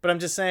 but I'm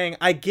just saying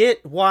I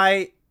get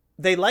why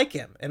they like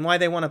him and why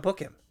they want to book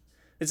him.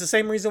 It's the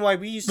same reason why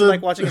we used to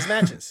like watching his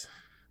matches.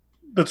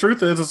 The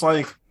truth is, it's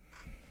like,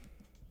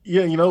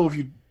 yeah,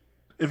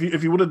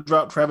 if you would have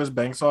dropped Travis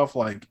Banks off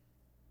like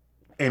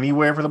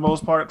anywhere for the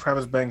most part,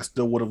 Travis Banks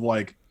still would have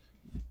like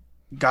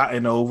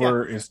gotten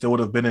over and still would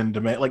have been in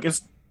demand. Like,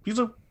 he's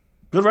a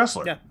good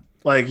wrestler. Yeah.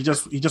 Like, he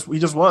just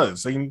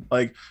was.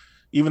 Like,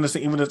 even the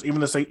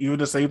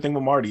same thing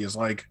with Marty is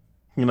like,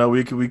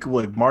 we could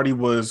like, Marty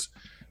was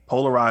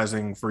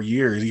polarizing for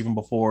years, even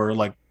before a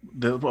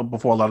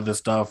lot of this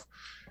stuff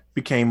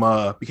became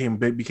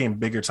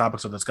bigger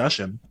topics of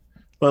discussion.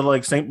 But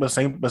like same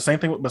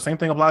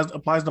thing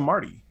applies to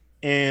Marty.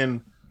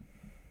 And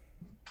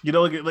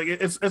like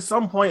it's at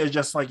some point it's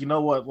just like,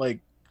 like,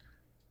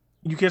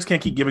 you just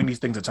can't keep giving these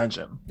things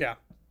attention. Yeah.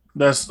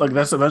 That's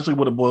eventually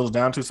what it boils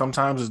down to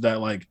sometimes, is that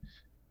like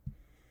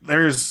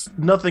there's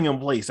nothing in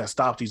place that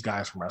stops these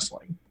guys from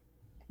wrestling.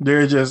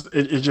 There's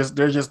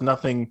just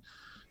nothing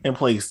in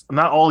place.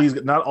 Not all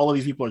of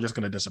these people are just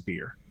going to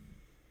disappear.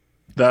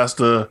 That's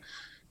the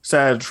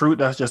sad truth.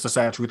 That's just the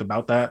sad truth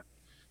about that.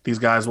 These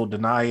guys will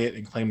deny it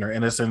and claim their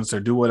innocence or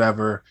do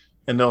whatever,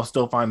 and they'll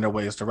still find their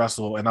ways to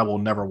wrestle, and I will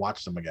never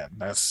watch them again.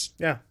 That's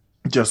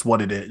just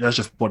what it is. That's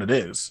just what it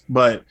is.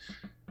 But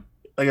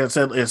like I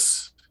said,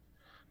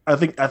 I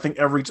think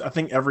every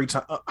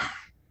time,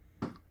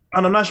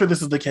 and I'm not sure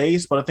this is the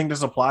case, but I think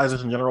this applies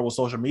in general with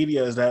social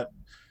media, is that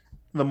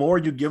the more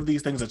you give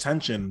these things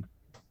attention,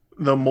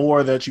 the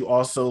more that you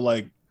also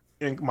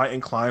might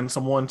incline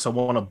someone to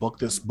want to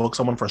book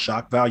someone for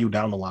shock value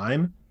down the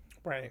line.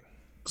 Right.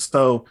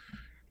 So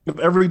if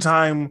every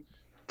time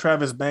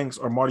Travis Banks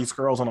or Marty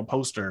Scurll's on a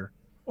poster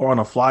or on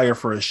a flyer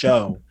for a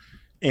show,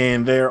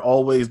 and they're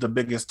always the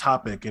biggest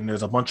topic, and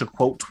there's a bunch of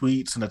quote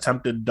tweets and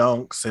attempted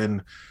dunks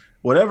and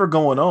whatever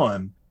going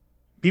on,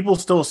 people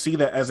still see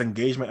that as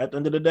engagement at the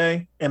end of the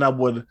day. And I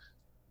would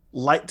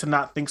like to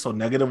not think so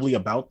negatively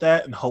about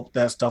that and hope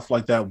that stuff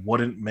like that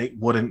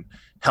wouldn't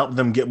help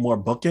them get more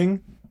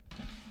booking.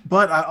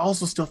 But I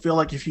also still feel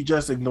like if you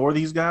just ignore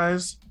these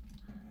guys,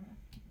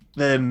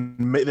 then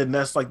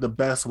that's like the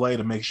best way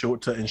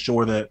to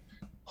ensure that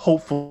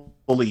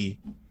hopefully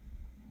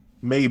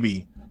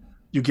maybe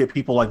you get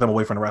people like them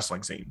away from the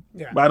wrestling scene.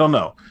 Yeah. But I don't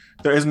know.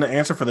 There isn't an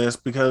answer for this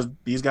because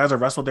these guys have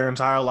wrestled their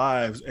entire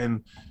lives,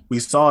 and we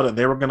saw that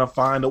they were going to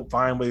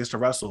find ways to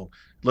wrestle.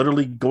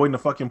 Literally going to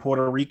fucking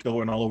Puerto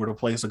Rico and all over the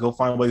place to go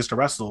find ways to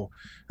wrestle,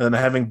 and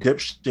then having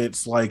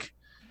dipshits like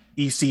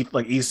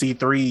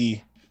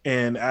EC3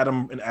 and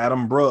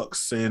Adam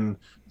Brooks and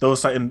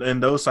those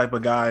type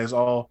of guys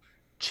all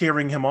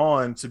cheering him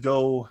on to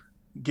go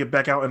get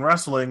back out in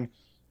wrestling,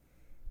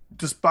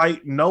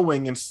 despite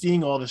knowing and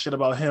seeing all the shit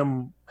about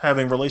him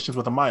having relations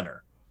with a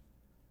minor.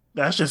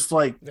 That's just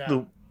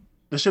the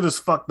shit is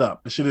fucked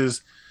up. The shit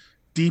is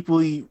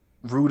deeply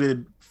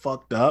rooted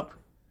fucked up.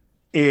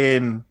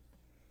 And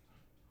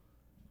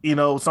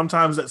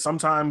sometimes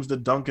the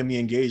dunk and the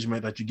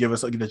engagement that you give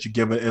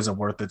it isn't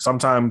worth it.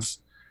 Sometimes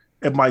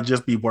it might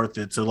just be worth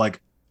it to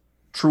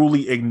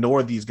truly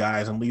ignore these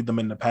guys and leave them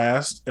in the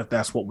past if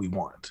that's what we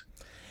want.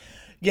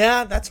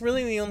 Yeah, that's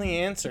really the only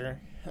answer.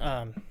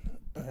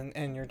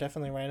 And you're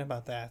definitely right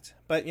about that.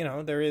 But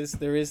there is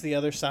the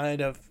other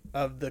side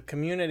of the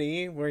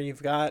community where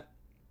you've got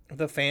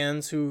the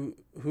fans who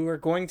are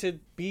going to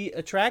be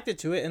attracted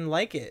to it and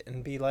like it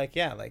and be like,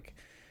 yeah,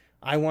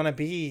 I want to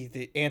be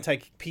the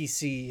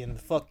anti-PC and the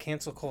fuck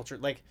cancel culture.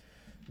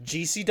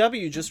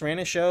 GCW just ran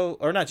a show,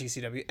 or not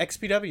GCW,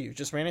 XPW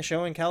just ran a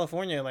show in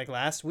California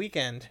last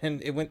weekend,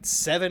 and it went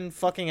 7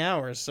 fucking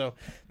hours. So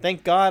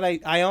thank God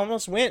I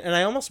almost went, and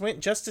I almost went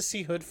just to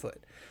see Hoodfoot.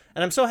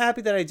 And I'm so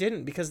happy that I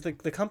didn't, because the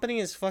company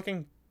is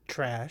fucking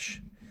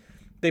trash.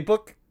 They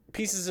book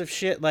pieces of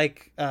shit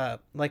like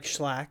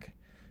Schlack,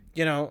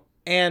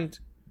 and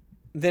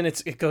then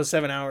it goes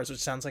 7 hours, which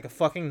sounds like a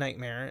fucking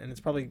nightmare, and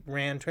it's probably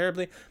ran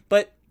terribly.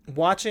 But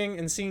watching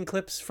and seeing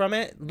clips from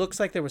it, looks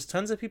like there was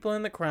tons of people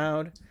in the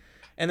crowd,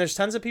 and there's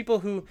tons of people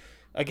who,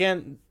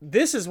 again,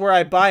 this is where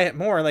I buy it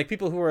more,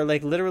 people who are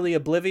literally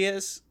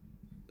oblivious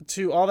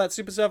to all that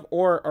stupid stuff,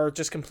 or are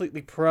just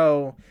completely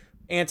pro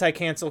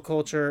anti-cancel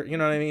culture, you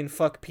know what I mean?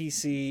 Fuck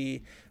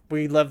PC.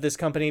 We love this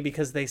company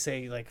because they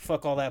say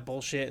fuck all that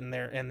bullshit, and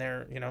they're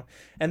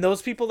and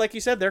those people, like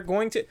you said, they're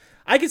going to.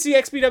 I could see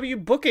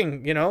XPW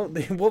booking.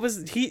 What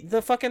was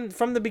the fucking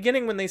from the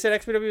beginning when they said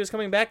XPW was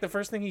coming back? The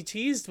first thing he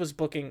teased was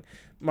booking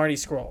Marty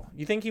Scurll.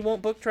 You think he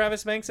won't book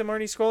Travis Banks and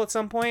Marty Scurll at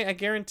some point? I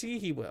guarantee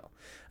he will,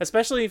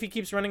 especially if he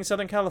keeps running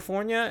Southern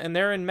California and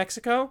they're in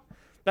Mexico.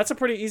 That's a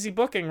pretty easy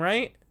booking,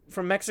 right?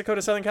 From Mexico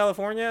to Southern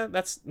California,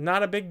 that's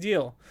not a big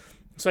deal.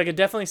 So I could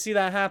definitely see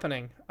that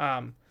happening.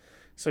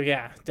 So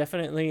yeah,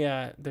 definitely.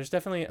 There's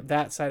definitely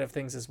that side of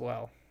things as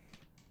well.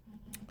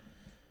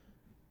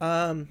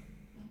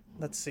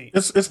 Let's see.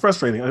 It's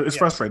frustrating. It's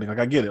frustrating.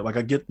 I get it.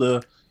 I get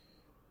the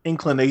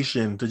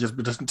inclination to just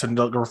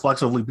to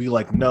reflexively be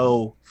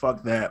no,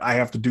 fuck that. I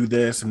have to do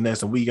this and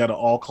this, and we got to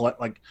all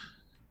collect.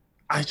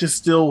 I just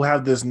still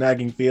have this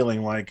nagging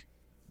feeling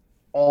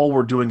all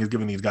we're doing is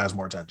giving these guys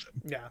more attention.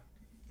 Yeah,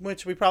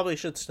 which we probably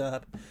should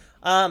stop.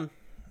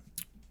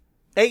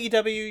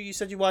 AEW, you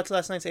said you watched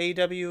last night's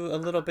AEW a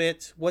little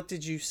bit. What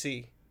did you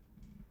see?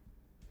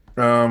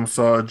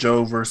 Saw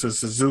Joe versus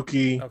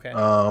Suzuki. Okay.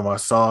 I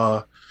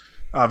saw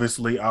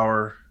obviously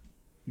our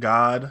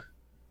god,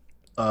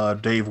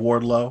 Dave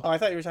Wardlow. Oh, I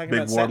thought you were talking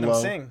about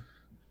Satnam Singh.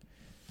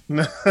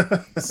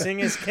 Singh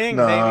is king,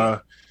 baby.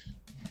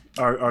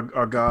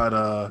 Our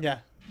god,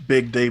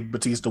 Big Dave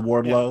Batista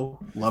Wardlow.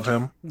 Yeah. Love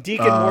him.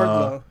 Deacon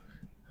Wardlow.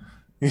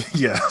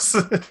 Yes.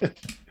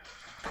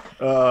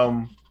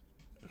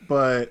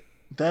 But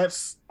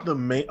that's the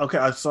main. Okay,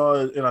 I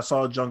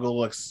saw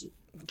Jungle I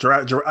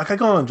can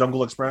call them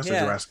Jungle Express or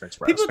Jurassic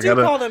Express. People do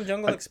call them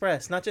Jungle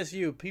Express, not just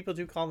you. People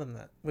do call them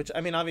that, which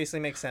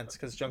obviously makes sense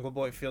because Jungle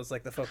Boy feels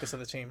like the focus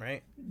of the team,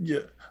 right? Yeah.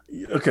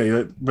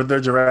 Okay, but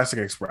they're Jurassic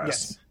Express.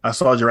 Yes. I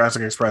saw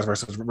Jurassic Express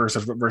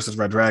versus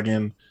Red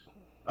Dragon.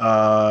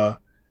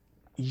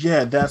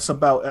 yeah, that's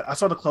about. I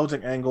saw the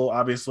closing angle.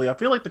 Obviously, I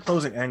feel like the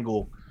closing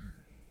angle,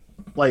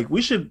 like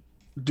we should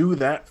do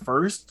that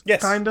first,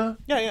 Yes. kinda,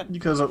 Yeah, yeah.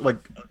 because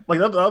like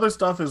the other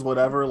stuff is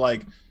whatever.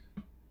 Like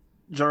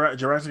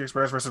Jurassic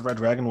Express versus Red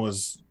Dragon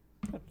was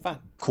Fine.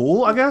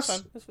 cool, I It's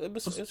guess. fine. It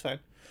was fine.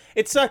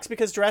 It sucks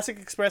because Jurassic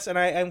Express, and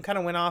I kind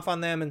of went off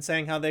on them and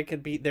saying how they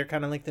could be, they're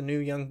kind of like the new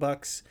Young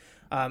Bucks,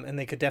 and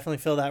they could definitely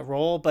fill that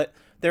role, but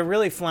they're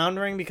really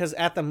floundering because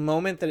at the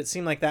moment that it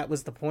seemed like that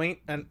was the point,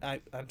 and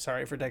I'm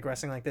sorry for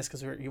digressing like this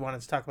because you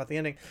wanted to talk about the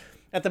ending.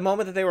 At the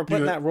moment that they were put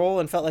in that role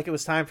and felt like it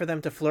was time for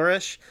them to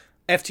flourish,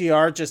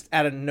 FTR just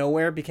out of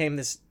nowhere became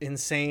this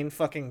insane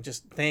fucking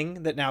just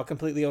thing that now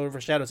completely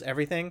overshadows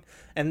everything.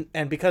 And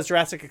because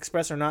Jurassic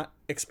Express are not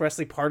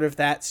expressly part of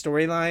that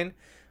storyline,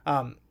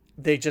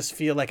 they just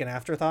feel like an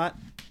afterthought.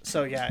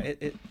 So yeah,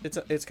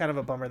 it's kind of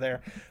a bummer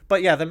there.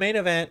 But yeah, the main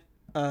event,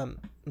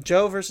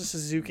 Joe versus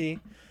Suzuki.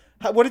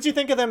 What did you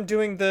think of them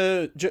doing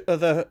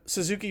the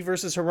Suzuki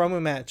versus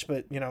Hiromu match?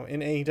 But in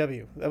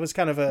AEW, that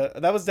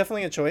was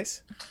definitely a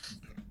choice.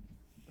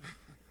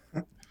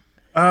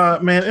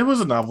 Man, it was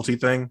a novelty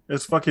thing.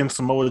 It's fucking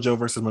Samoa Joe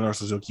versus Minoru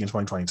Suzuki in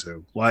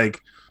 2022.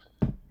 Like,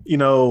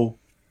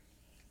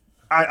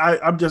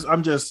 I'm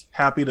just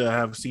happy to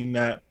have seen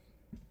that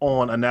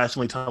on a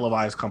nationally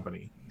televised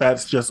company.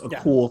 That's just a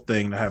cool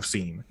thing to have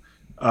seen.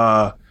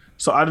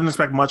 So I didn't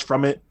expect much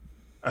from it.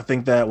 I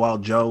think that while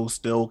Joe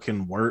still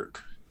can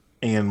work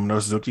and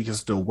Minoru Suzuki can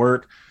still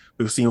work,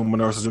 we've seen what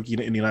Minoru Suzuki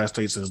in the United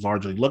States has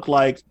largely looked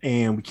like,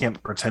 and we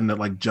can't pretend that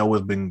like Joe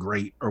has been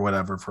great or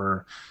whatever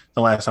for the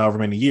last however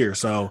many years.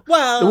 So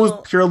it was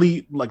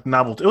purely like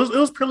novelty. It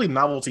was purely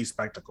novelty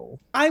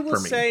spectacle. I will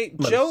say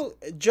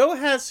Joe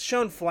has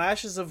shown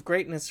flashes of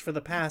greatness for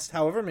the past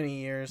however many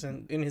years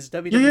in his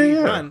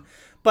WWE run.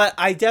 But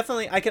I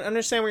can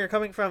understand where you're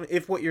coming from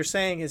if what you're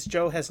saying is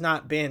Joe has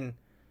not been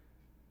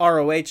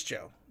ROH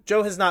Joe.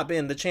 Joe has not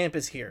been the champ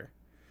is here.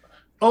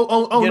 No,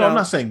 I'm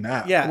not saying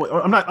that. Yeah.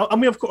 I'm not. I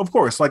mean, of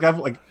course. Like I've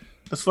like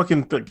this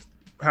fucking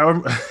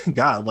however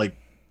God like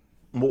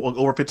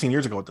over 15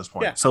 years ago at this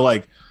point. Yeah. So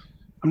like,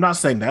 I'm not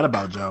saying that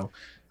about Joe.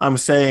 I'm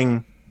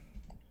saying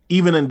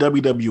even in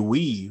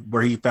WWE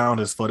where he found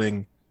his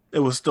footing, it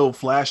was still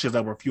flashes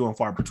that were few and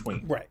far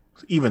between. Right.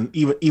 Even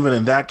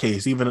in that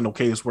case, even in a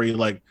case where he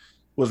like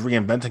was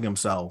reinventing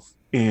himself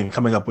and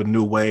coming up with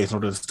new ways in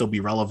order to still be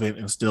relevant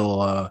and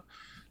still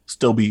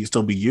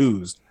be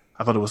used.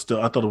 I thought it was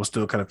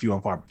still kind of few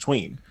and far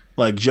between.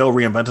 Like Joe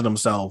reinvented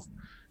himself.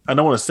 I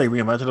don't want to say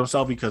reinvented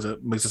himself because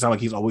it makes it sound like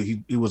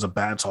he was a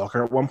bad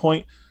talker at one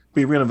point.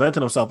 But he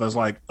reinvented himself as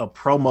like a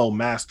promo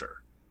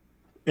master,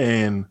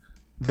 and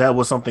that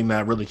was something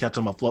that really kept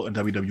him afloat in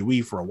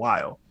WWE for a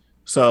while.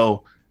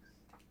 So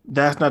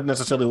that's not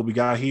necessarily what we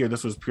got here.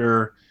 This was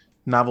pure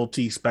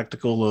novelty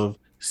spectacle of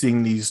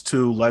seeing these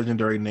two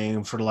legendary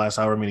names for the last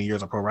however many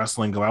years of pro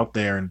wrestling go out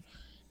there and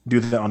do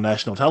that on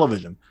national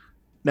television.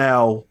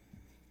 Now,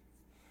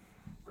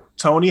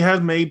 Tony has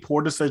made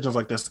poor decisions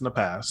like this in the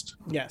past.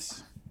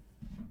 Yes.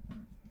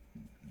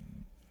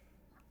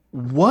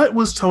 What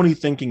was Tony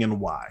thinking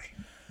and why?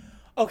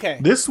 Okay.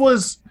 This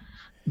was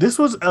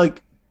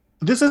like,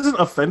 this isn't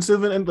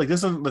offensive and like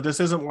this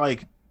isn't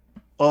like,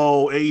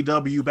 oh,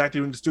 AEW back to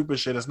doing the stupid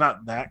shit. It's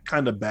not that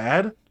kind of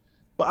bad,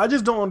 but I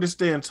just don't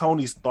understand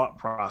Tony's thought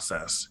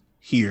process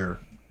here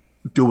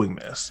doing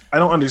this. I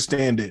don't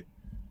understand it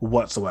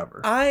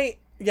whatsoever. I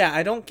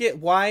don't get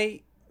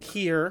why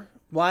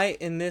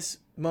in this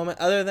moment,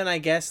 other than I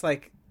guess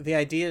like the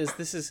idea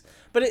is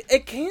but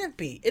it can't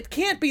be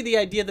the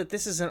idea that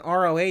this is an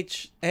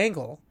ROH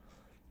angle,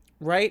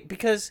 right?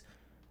 Because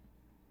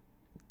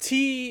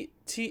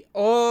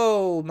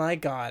oh my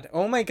god,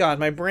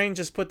 my brain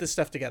just put this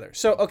stuff together.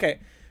 So okay,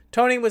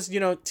 Tony was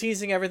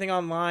teasing everything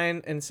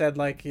online and said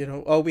like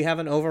oh, we have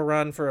an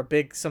overrun for a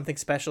big something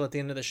special at the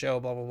end of the show,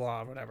 blah blah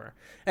blah, whatever.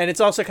 And it's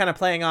also kind of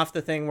playing off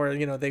the thing where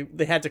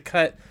they had to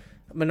cut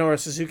Minoru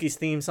Suzuki's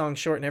theme song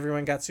short and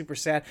everyone got super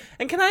sad.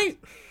 And can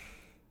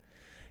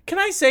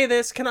I say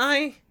this? Can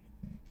I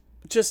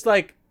just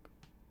like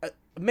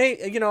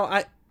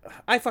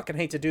I fucking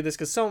hate to do this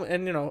because the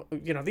kind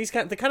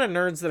of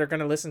nerds that are going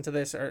to listen to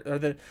this are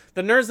the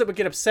nerds that would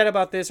get upset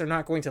about this are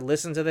not going to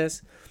listen to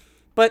this.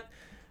 But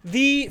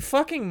the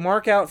fucking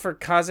mark out for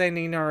Kaze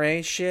ni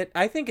Nare shit,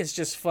 I think is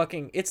just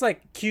fucking, it's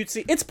like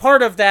cutesy. It's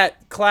part of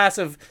that class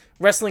of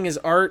wrestling is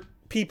art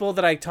people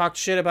that I talked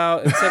shit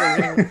about instead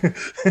of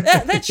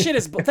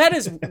that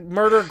is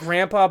murder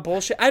grandpa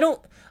bullshit.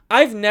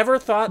 I've never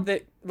thought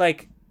that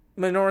like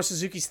Minoru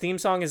Suzuki's theme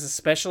song is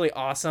especially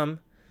awesome.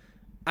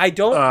 I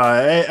don't.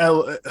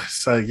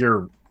 So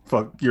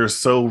you're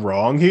so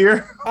wrong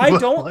here. I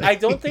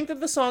don't think that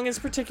the song is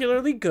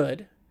particularly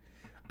good.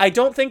 I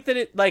don't think that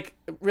it like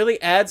really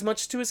adds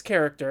much to his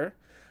character,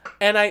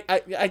 and I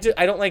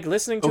don't like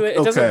listening to it.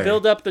 It doesn't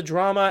build up the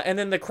drama, and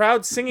then the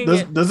crowd singing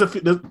it.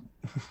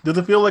 Does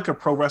it feel like a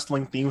pro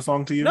wrestling theme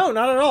song to you? No,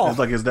 not at all. It's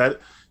like is that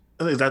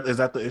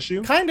the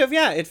issue? Kind of,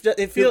 yeah. It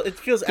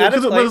feels out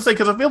of place.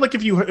 Because I feel like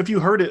if you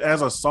heard it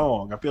as a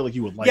song, I feel like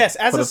you would like. Yes,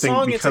 as a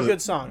song, it's a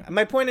good song.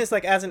 My point is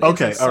like as an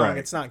entrance song,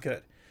 it's not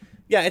good.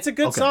 Yeah, it's a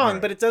good song,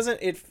 right. but it doesn't.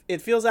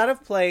 It feels out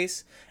of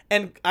place,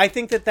 and I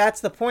think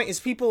that's the point. Is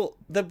people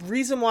the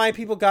reason why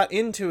people got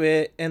into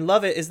it and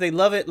love it is they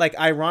love it like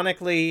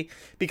ironically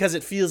because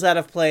it feels out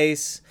of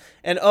place.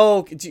 And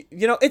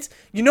it's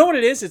what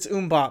it is. It's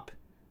bop.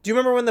 Do you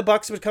remember when the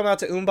Bucks would come out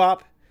to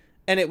bop,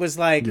 and it was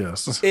like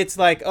Yes. it's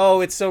like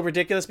it's so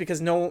ridiculous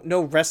because no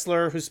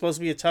wrestler who's supposed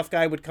to be a tough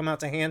guy would come out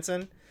to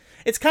Hanson.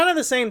 It's kind of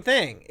the same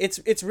thing.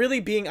 It's really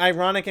being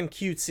ironic and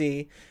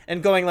cutesy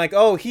and going like,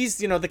 oh, he's,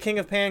 the king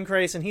of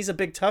Pancrase and he's a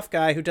big tough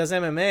guy who does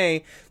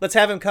MMA. Let's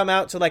have him come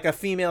out to like a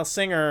female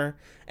singer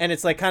and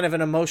it's like kind of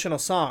an emotional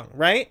song,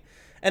 right?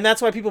 And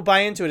that's why people buy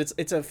into it.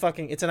 It's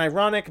an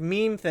ironic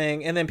meme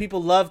thing, and then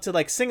people love to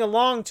like sing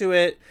along to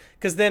it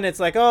because then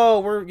it's like, oh,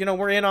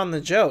 we're in on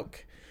the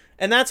joke.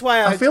 And that's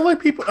why I feel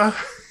like people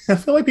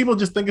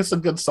just think it's a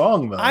good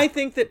song though. I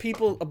think that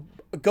people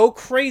go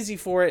crazy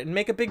for it and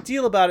make a big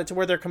deal about it to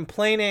where they're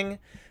complaining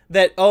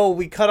that, oh,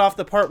 we cut off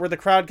the part where the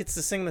crowd gets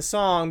to sing the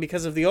song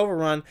because of the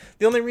overrun.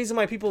 The only reason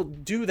why people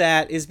do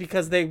that is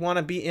because they want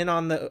to be in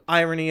on the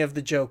irony of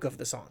the joke of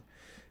the song.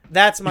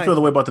 That's my. You feel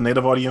the way about the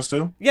native audience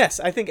too? Yes,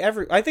 I think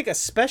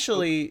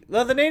especially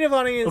the native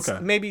audience.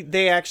 Okay. Maybe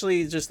they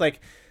actually just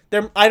like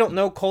I don't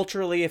know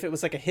culturally if it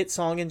was like a hit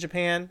song in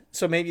Japan,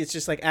 so maybe it's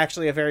just like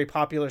actually a very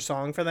popular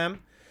song for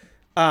them.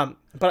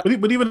 But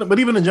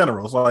even in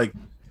general, it's like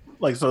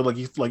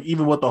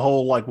even with the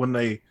whole like when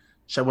it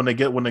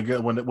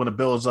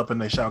builds up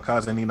and they shout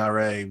Kaze ni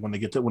Nare when they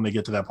get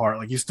to that part,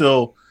 like you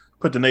still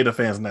put the native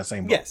fans in that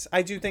same boat. Yes,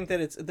 I do think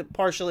that it's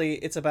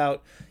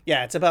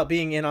about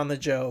being in on the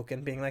joke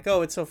and being like,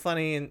 oh, it's so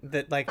funny, and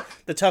that like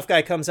the tough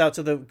guy comes out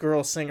to the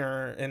girl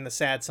singer in the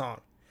sad song,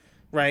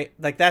 right?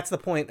 Like that's the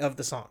point of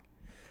the song.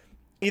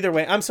 Either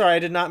way, I'm sorry, I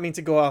did not mean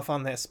to go off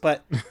on this,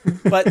 but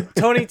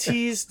Tony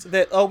teased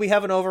that, oh, we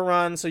have an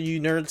overrun, so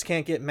you nerds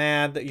can't get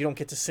mad that you don't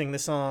get to sing the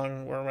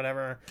song or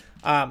whatever.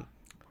 And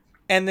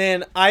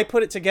then I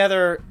put it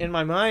together in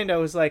my mind. I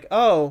was like,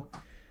 oh,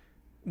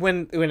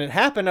 when it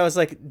happened, I was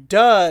like,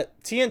 duh,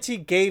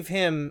 TNT gave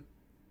him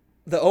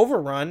the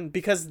overrun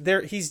because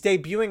he's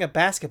debuting a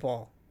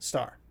basketball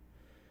star.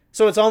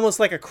 So it's almost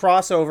like a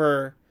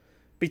crossover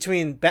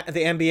between the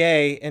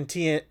NBA and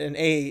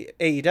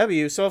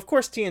AEW. So, of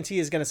course, TNT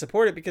is going to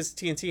support it because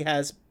TNT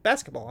has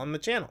basketball on the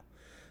channel.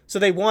 So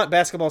they want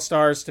basketball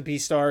stars to be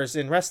stars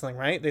in wrestling,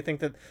 right? They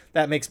think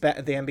that makes the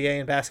NBA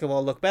and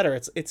basketball look better.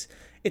 It's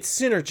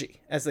synergy,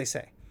 as they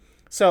say.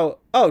 So,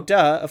 oh,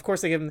 duh, of course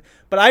they give them.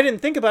 But I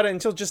didn't think about it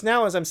until just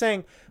now as I'm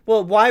saying,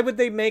 well, why would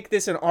they make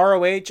this an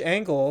ROH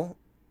angle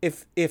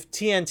if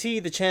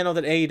TNT, the channel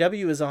that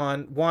AEW is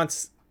on,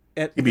 wants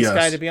this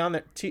guy to be on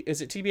there?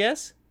 Is it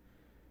TBS?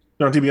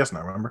 They're on TBS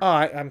now, remember? Oh,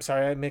 I'm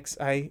sorry.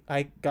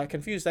 I got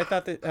confused. I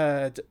thought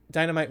that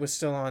Dynamite was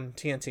still on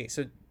TNT.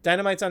 So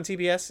Dynamite's on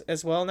TBS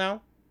as well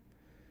now?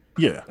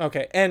 Yeah.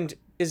 Okay. And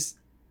is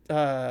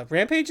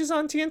Rampage is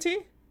on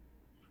TNT?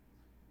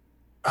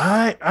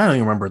 I don't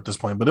even remember at this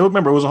point, but it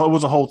was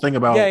a whole thing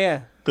about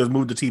the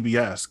move to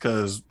TBS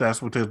because that's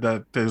what they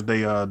did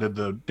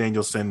the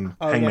Danielson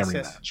Hangman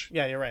rematch.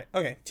 Yeah, you're right.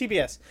 Okay,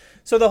 TBS.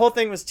 So the whole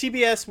thing was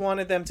TBS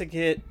wanted them to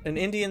get an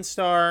Indian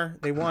star.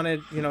 They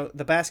wanted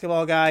the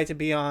basketball guy to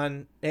be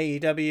on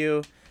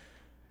AEW.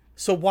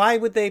 So why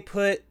would they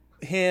put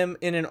him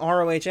in an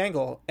ROH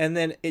angle? And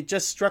then it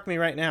just struck me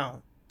right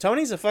now.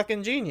 Tony's a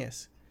fucking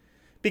genius,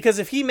 because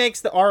if he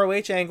makes the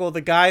ROH angle the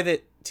guy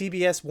that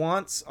TBS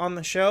wants on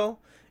the show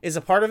is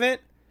a part of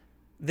it,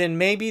 then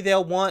maybe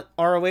they'll want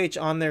ROH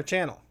on their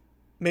channel.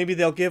 Maybe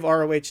they'll give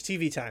ROH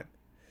TV time.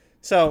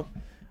 So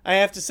I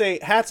have to say,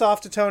 hats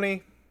off to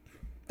Tony.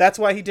 That's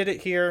why he did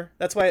it here.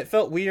 That's why it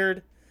felt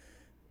weird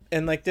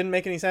and like didn't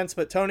make any sense.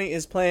 But Tony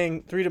is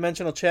playing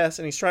three-dimensional chess,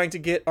 and he's trying to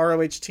get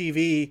ROH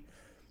TV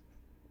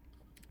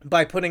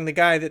by putting the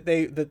guy that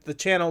the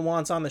channel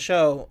wants on the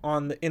show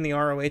in the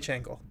ROH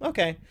angle.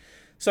 Okay,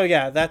 so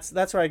yeah, that's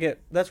where I get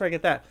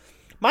that.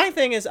 My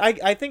thing is,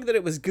 I think that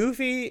it was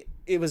goofy.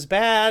 It was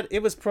bad.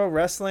 It was pro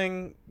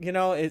wrestling.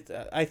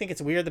 I think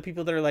it's weird that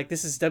people that are like,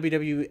 this is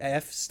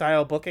WWF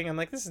style booking. I'm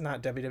like, this is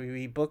not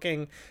WWE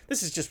booking.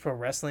 This is just pro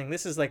wrestling.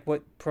 This is like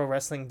what pro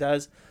wrestling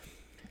does.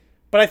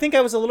 But I think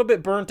I was a little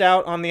bit burnt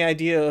out on the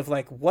idea of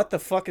like, what the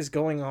fuck is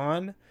going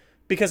on?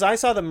 Because I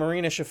saw the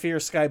Marina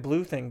Shafir Sky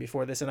Blue thing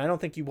before this, and I don't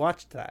think you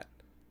watched that.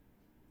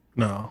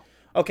 No.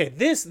 Okay,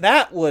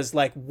 that was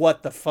like,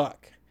 what the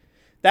fuck?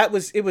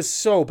 It was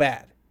so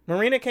bad.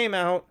 Marina came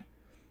out,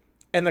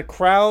 and the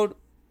crowd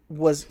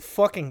was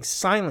fucking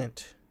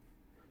silent.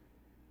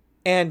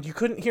 And you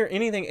couldn't hear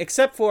anything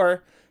except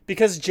for,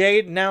 because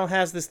Jade now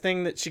has this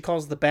thing that she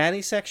calls the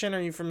baddie section.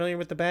 Are you familiar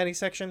with the baddie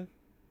section?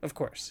 Of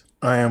course.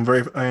 I am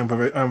very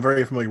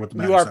familiar with the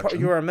baddie section.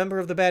 You are a member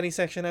of the baddie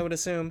section, I would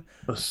assume.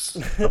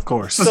 Of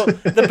course. So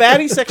the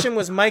baddie section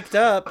was mic'd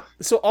up,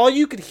 so all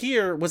you could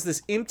hear was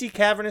this empty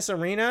cavernous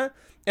arena,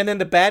 and then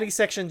the baddie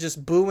section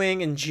just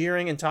booing and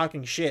jeering and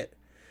talking shit.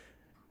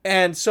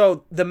 And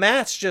so the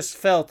match just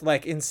felt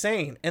like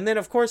insane. And then,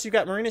 of course, you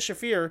got Marina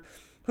Shafir,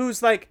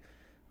 who's like,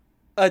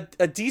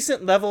 a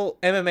decent level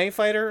MMA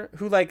fighter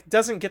who like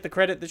doesn't get the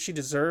credit that she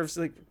deserves,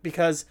 like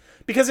because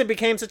it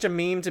became such a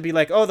meme to be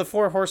like, oh, the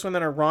four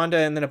horsewomen are Ronda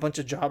and then a bunch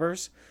of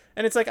jobbers.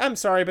 And it's like, I'm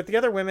sorry, but the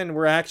other women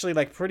were actually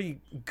like pretty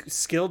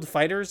skilled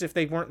fighters if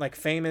they weren't like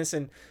famous,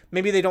 and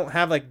maybe they don't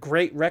have like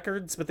great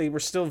records, but they were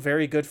still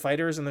very good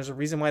fighters, and there's a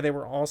reason why they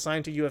were all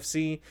signed to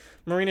UFC.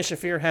 Marina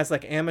Shafir has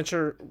like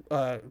amateur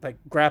like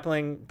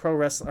grappling, pro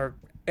wrestling, or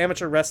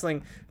amateur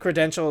wrestling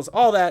credentials,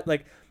 all that.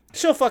 Like,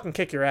 she'll fucking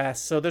kick your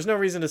ass. So there's no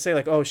reason to say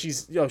like, oh,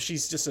 she's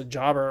just a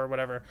jobber or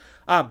whatever.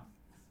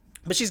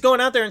 But she's going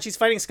out there and she's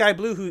fighting Sky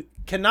Blue, who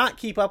cannot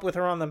keep up with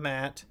her on the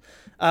mat.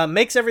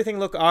 Makes everything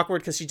look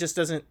awkward because she just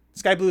doesn't.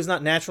 Sky Blue is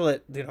not natural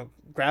at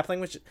grappling,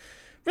 which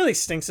really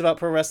stinks about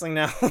pro wrestling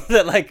now.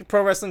 That like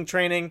pro wrestling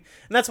training,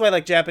 and that's why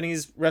like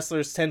Japanese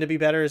wrestlers tend to be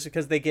better, is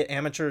because they get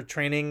amateur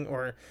training,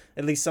 or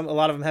at least a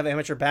lot of them have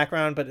amateur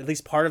background, but at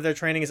least part of their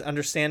training is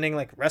understanding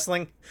like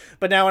wrestling.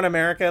 But now in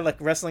America, like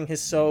wrestling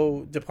has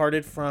so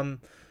departed from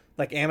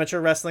like amateur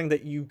wrestling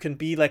that you can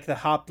be like the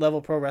top level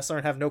pro wrestler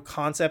and have no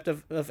concept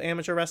of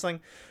amateur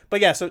wrestling.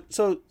 But yeah,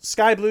 so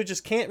Sky Blue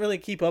just can't really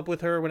keep up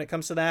with her when it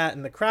comes to that,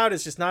 and the crowd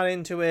is just not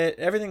into it.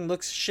 Everything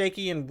looks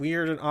shaky and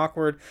weird and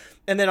awkward.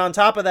 And then on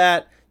top of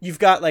that, you've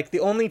got like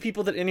the only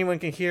people that anyone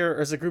can hear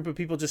is a group of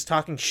people just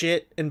talking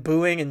shit and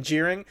booing and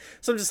jeering.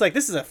 So I'm just like,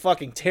 this is a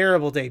fucking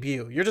terrible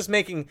debut. You're just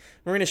making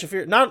Marina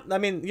Shafir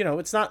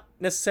it's not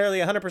necessarily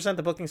 100%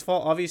 the booking's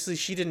fault. Obviously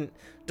she didn't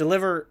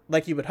deliver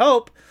like you would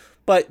hope,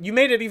 but you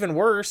made it even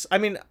worse. I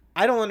mean,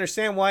 I don't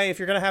understand why, if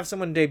you're going to have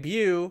someone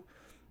debut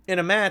in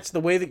a match,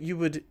 the way that you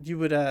would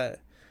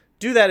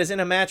do that is in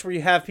a match where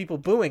you have people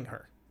booing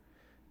her.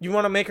 You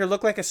want to make her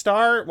look like a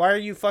star? Why are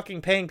you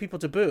fucking paying people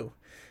to boo?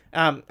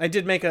 I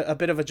did make a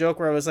bit of a joke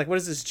where I was like, what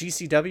is this,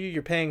 GCW?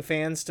 You're paying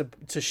fans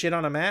to shit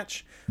on a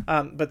match?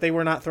 But they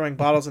were not throwing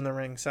bottles in the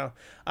ring. So,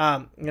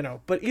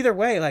 but either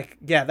way, like,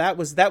 yeah, that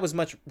was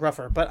much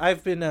rougher. But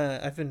I've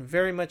been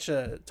very much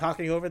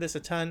talking over this a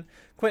ton.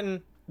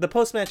 Quentin, the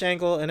post-match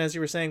angle, and as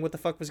you were saying, what the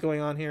fuck was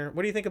going on here?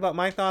 What do you think about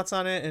my thoughts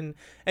on it?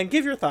 And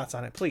give your thoughts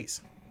on it,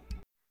 please.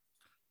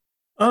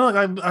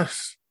 I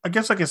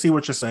guess I can see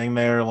what you're saying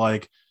there.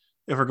 Like,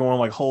 if we're going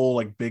like whole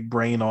like big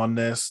brain on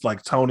this,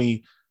 like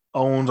Tony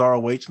owns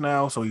ROH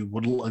now, so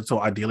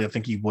ideally I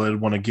think he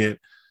would want to get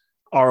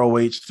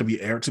ROH to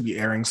be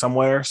airing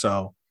somewhere.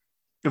 So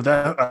if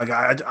that, like,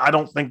 I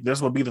don't think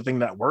this would be the thing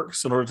that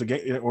works in order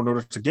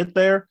to get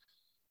there.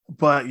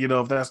 But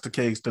if that's the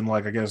case, then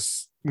like I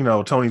guess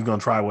Tony's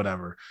gonna try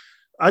whatever.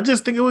 I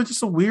just think it was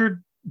just a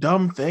weird,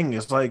 dumb thing.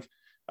 It's like,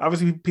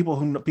 obviously people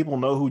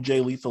know who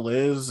Jay Lethal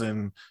is,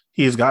 and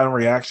he's gotten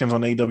reactions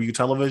on AEW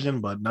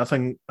television, but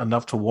nothing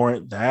enough to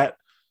warrant that.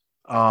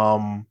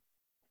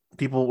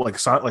 People like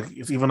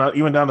it's even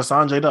down to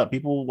Sanjay Dutt.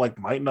 People like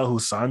might know who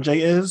Sanjay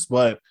is,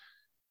 but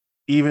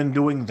even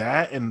doing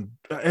that, and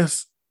it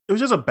was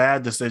just a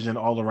bad decision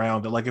all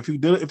around. Like if you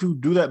do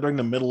that during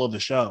the middle of the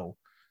show,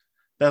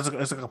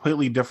 it's a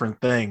completely different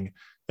thing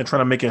than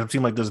trying to make it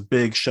seem like this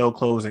big show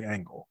closing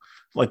angle,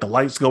 like the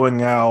lights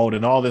going out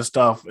and all this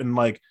stuff. And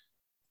like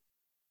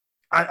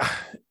I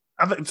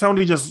think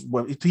Tony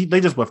they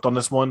just whiffed on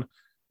this one,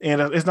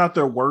 and it's not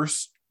their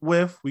worst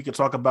whiff. We could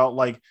talk about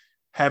like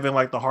having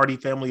like the Hardy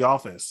family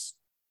office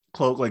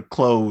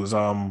close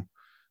a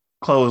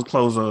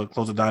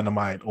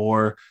Dynamite,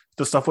 or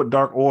the stuff with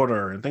Dark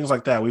Order and things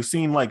like that. We've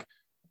seen like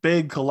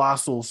big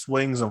colossal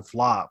swings and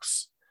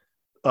flops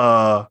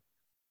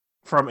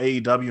from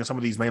AEW in some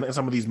of these main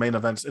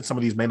events, in some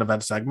of these main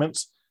event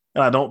segments,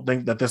 and I don't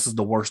think that this is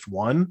the worst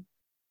one.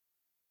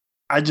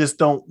 I just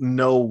don't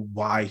know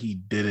why he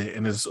did it,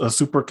 and it's a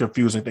super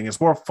confusing thing. It's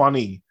more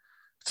funny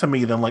to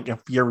me than like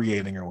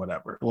infuriating or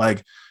whatever.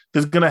 Like,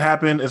 this is gonna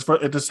happen.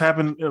 It just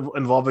happened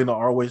involving the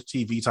ROH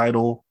TV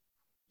title.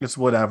 It's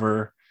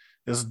whatever.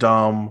 It's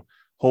dumb.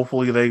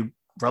 Hopefully they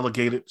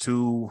relegate it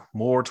to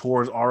more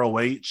towards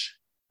ROH.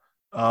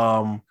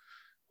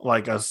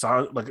 Like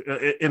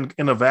in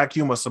a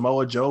vacuum, a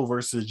Samoa Joe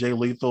versus Jay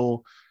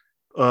Lethal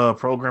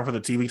program for the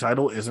TV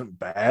title isn't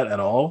bad at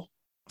all.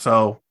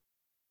 So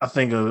I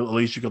think at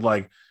least you could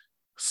like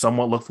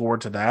somewhat look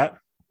forward to that.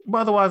 But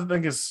otherwise, I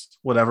think it's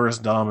whatever. It's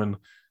dumb, and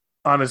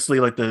honestly,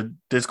 like the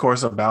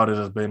discourse about it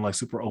has been like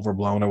super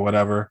overblown or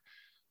whatever.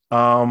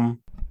 But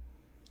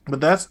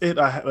that's it. It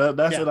I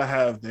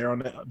have there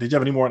on it. Did you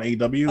have any more on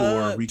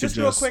AEW, or we just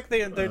could real quick?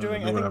 They're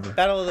doing I think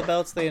Battle of the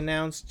Belts. They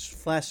announced,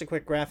 flashed a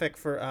quick graphic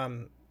for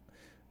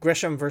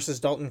Gresham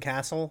versus Dalton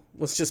Castle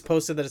was just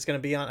posted that it's going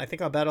to be on, I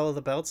think, on Battle of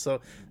the Belts. So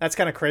that's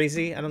kind of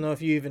crazy. I don't know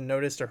if you even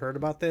noticed or heard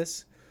about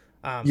this.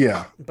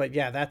 But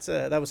yeah,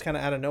 that was kind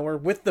of out of nowhere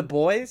with the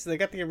boys. They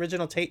got the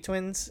original Tate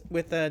twins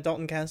with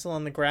Dalton Castle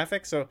on the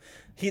graphic. So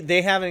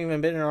they haven't even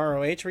been in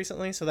ROH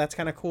recently. So that's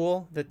kind of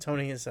cool that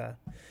Tony's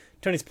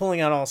pulling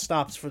out all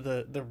stops for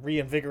the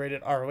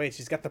reinvigorated ROH.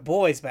 He's got the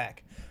boys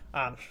back.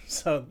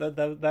 So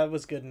that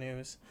was good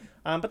news.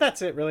 But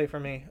that's it really for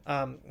me.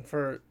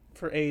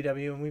 For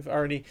AEW, and we've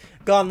already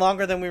gone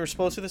longer than we were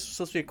supposed to. This was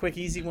supposed to be a quick,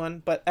 easy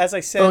one. But as I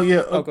said,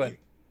 go ahead.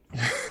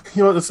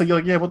 So you're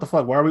like, yeah, what the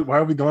fuck? Why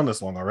are we going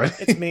this long already?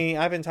 It's me.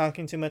 I've been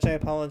talking too much. I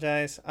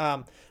apologize.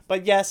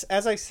 But yes,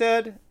 as I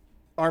said,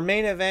 our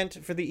main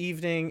event for the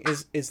evening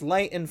is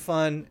light and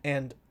fun,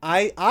 and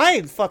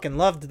I fucking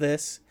loved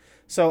this.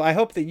 So I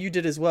hope that you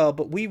did as well.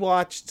 But we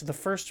watched the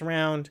first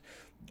round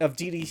of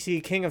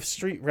DDT King of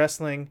Street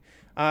Wrestling.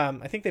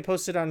 I think they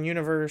posted on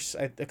Universe.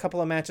 A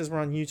couple of matches were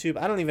on YouTube.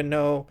 I don't even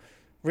know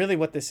really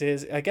what this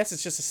is. I guess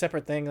it's just a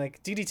separate thing.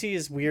 Like, DDT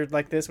is weird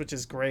like this, which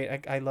is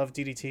great. I love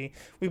DDT.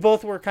 We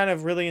both were kind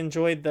of really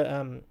enjoyed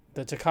the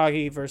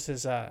Takagi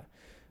versus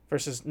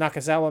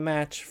Nakazawa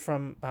match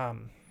from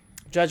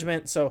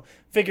Judgment. So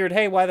figured,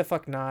 hey, why the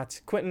fuck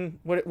not? Quentin,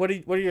 what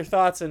are your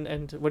thoughts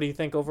and what do you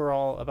think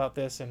overall about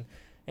this? And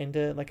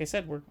like I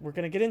said, we're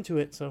gonna get into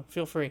it. So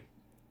feel free.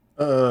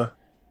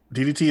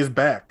 DDT is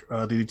back.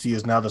 DDT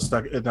is now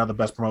the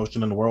best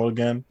promotion in the world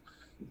again.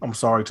 I'm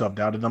sorry to have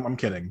doubted them. I'm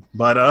kidding,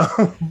 but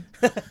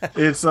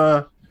it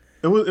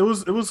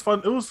was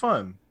fun. It was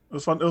fun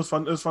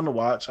to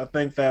watch. I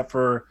think that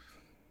for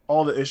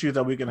all the issues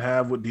that we can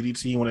have with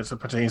DDT when it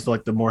pertains to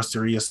like the more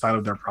serious side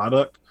of their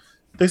product,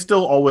 they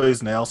still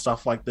always nail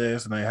stuff like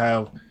this, and they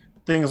have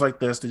things like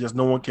this that just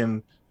no one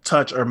can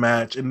touch or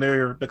match, and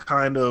they're the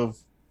kind of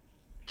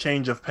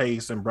change of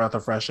pace and breath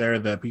of fresh air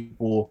that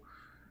people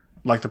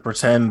like to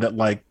pretend that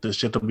like the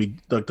shit that we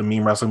like the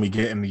meme wrestling we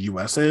get in the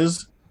US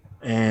is.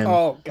 And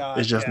oh god,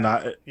 it's just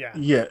not.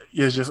 Yeah,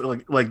 it's just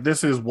like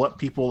this is what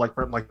people like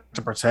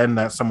to pretend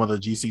that some of the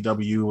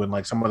GCW and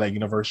like some of that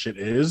universe shit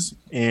is,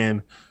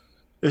 and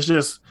it's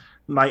just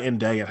night and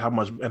day at how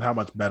much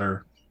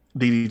better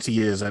DDT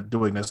is at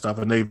doing this stuff,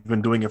 and they've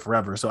been doing it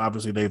forever. So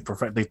obviously they've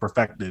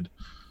perfected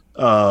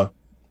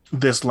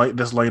this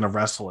lane of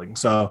wrestling.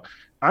 So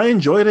I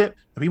enjoyed it.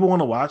 If people want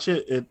to watch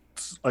it,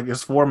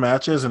 it's 4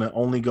 matches and it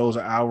only goes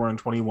an hour and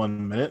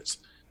 21 minutes.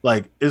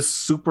 Like it's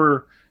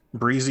super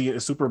breezy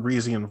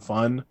and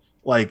fun.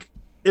 Like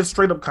it's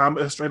straight up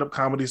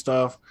comedy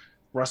stuff,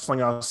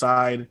 wrestling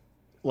outside.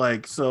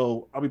 Like,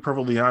 so I'll be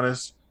perfectly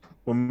honest,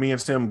 when me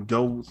and Tim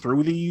go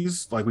through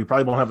these, like we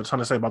probably won't have a ton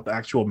to say about the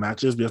actual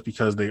matches just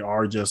because they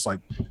are just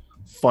like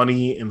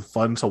funny and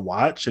fun to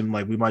watch, and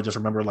like we might just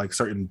remember like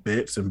certain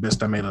bits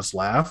that made us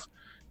laugh.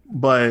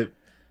 But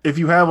if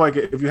you have like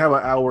an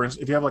hour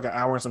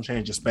and some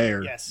change to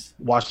spare, yes,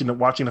 watching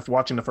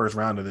the first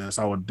round of this,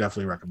 I would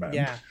definitely recommend.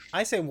 Yeah,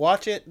 I say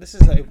watch it. This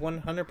is a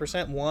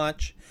 100%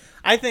 watch.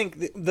 I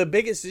think the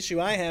biggest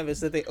issue I have is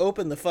that they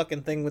opened the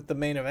fucking thing with the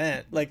main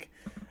event, like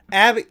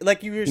Abby,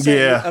 like you were saying,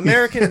 yeah.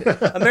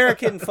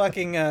 American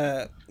fucking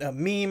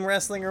meme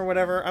wrestling or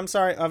whatever. I'm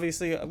sorry,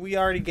 obviously we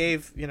already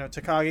gave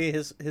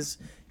Takagi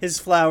his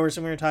flowers,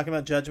 and we were talking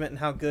about Judgment and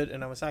how good,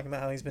 and I was talking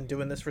about how he's been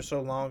doing this for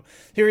so long.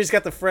 Here he's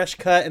got the fresh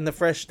cut and the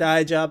fresh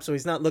dye job, so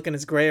he's not looking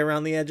as gray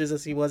around the edges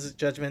as he was at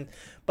Judgment.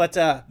 But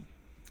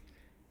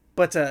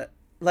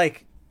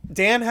like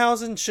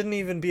Danhausen shouldn't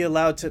even be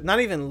allowed to, not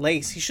even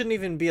lace, he shouldn't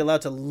even be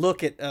allowed to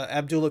look at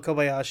Abdullah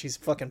Kobayashi's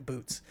fucking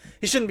boots.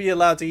 He shouldn't be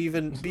allowed to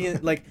even be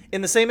like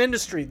in the same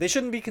industry. They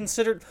shouldn't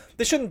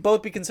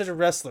both be considered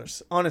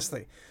wrestlers,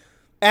 honestly.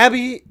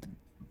 Abby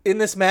in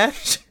this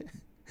match,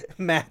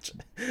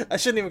 I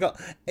shouldn't even call,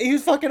 he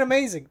was fucking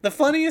amazing. The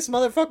funniest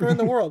motherfucker in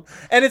the world.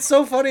 And it's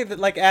so funny that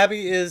like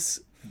Abby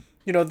is,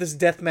 this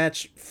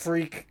deathmatch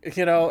freak,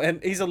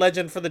 and he's a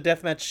legend for the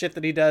deathmatch shit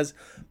that he does.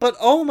 But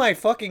oh my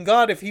fucking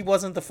god, if he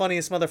wasn't the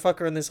funniest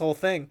motherfucker in this whole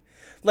thing.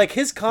 Like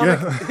his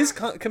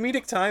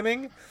comedic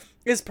timing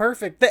is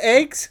perfect. The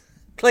eggs,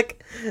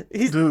 like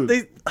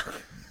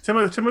Tim,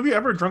 have you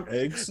ever drunk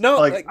eggs? No,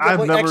 I've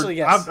never. Actually,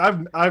 yes.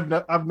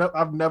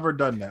 I've never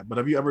done that. But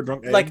have you ever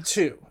drunk eggs? Like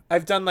 2.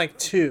 I've done like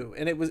 2,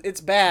 and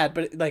it's bad.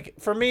 But like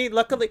for me,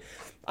 luckily,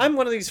 I'm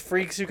one of these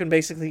freaks who can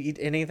basically eat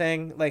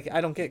anything. Like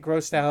I don't get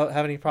grossed out,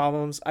 have any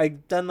problems.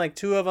 I've done like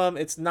 2 of them.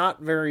 It's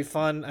not very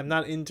fun. I'm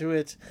not into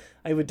it.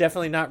 I would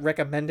definitely not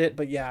recommend it.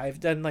 But yeah, I've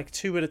done like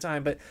 2 at a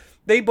time. But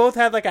they both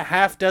had like a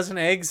half dozen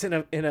eggs in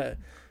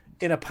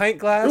a pint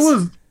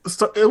glass.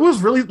 It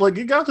was really like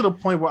it got to the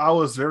point where I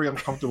was very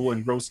uncomfortable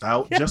and grossed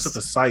out just at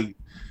the sight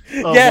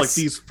of like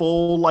these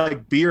full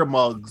like beer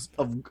mugs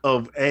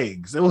of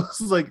eggs. It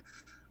was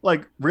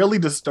like really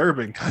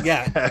disturbing.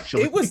 Yeah,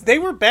 actually, they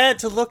were bad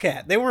to look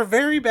at. They were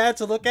very bad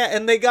to look at,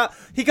 and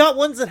he got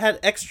ones that had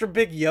extra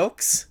big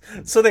yolks,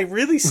 so they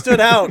really stood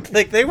out.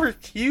 Like they were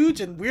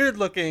huge and weird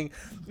looking.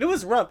 It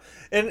was rough.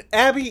 And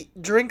Abby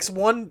drinks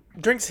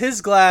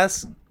his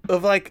glass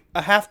of like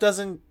a half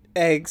dozen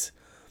eggs.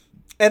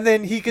 And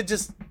then he could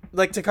just,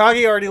 like,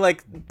 Takagi already,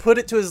 like, put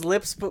it to his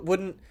lips, but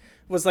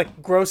was,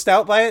 like, grossed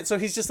out by it. So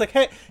he's just like,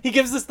 hey, he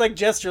gives this, like,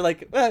 gesture,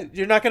 like,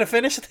 you're not going to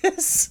finish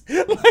this?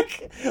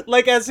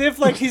 like, as if,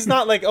 like, he's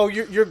not like, oh,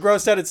 you're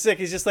grossed out, it's sick.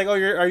 He's just like, oh,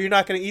 are you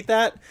not going to eat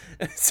that?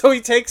 So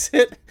he takes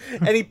it,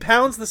 and he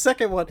pounds the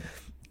second one.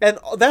 And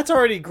that's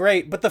already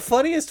great. But the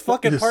funniest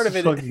fucking part of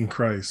it, fucking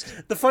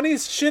Christ, the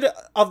funniest shit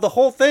of the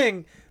whole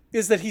thing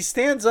is that he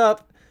stands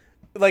up,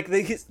 like,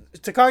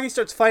 Takagi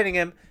starts fighting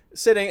him,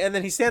 sitting, and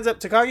then he stands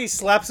up. Takagi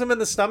slaps him in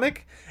the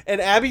stomach,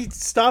 and Abby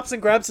stops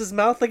and grabs his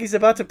mouth like he's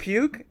about to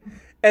puke,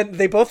 And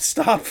they both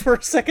stop for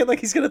a second, like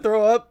he's gonna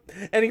throw up,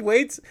 and he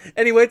waits,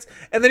 and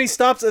then he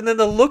stops, and then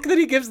the look that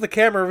he gives the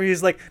camera, where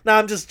he's like, "Nah,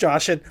 I'm just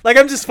joshing, like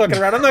I'm just fucking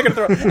around, I'm not gonna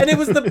throw up." And it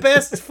was the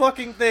best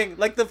fucking thing.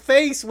 Like the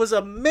face was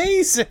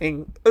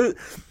amazing, the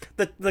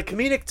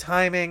comedic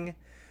timing,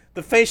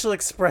 the facial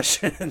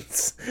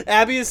expressions.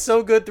 Abby is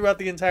so good throughout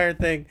the entire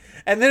thing,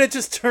 and then it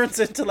just turns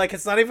into like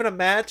it's not even a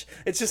match;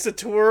 it's just a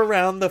tour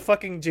around the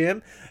fucking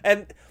gym,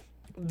 and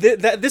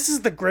this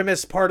is the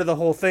grimmest part of the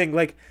whole thing.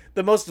 Like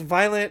the most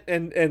violent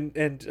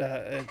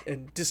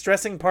and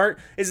distressing part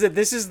is that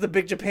this is the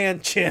Big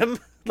Japan gym.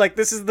 Like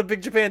this is the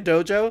Big Japan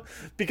dojo,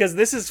 because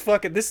this is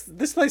fucking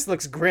this place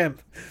looks grim.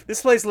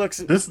 This place looks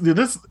this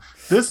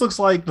looks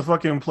like the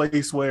fucking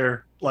place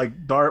where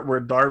where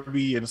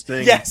Darby and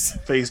Sting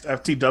faced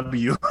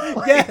FTW.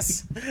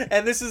 Yes,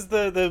 and this is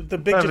the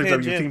Big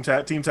Japan gym.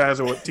 Team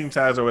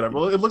Taz or whatever.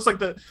 Well, it looks like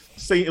the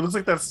same. It looks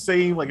like that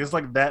same. Like it's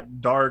like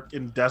that dark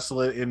and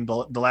desolate and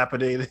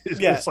dilapidated.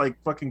 It's like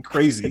fucking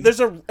crazy. There's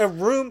a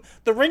room.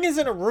 The ring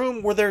isn't a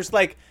room where there's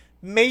like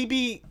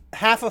maybe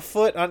half a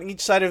foot on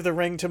each side of the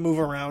ring to move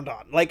around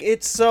on. Like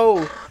it's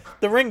so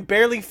the ring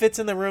barely fits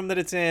in the room that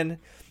it's in,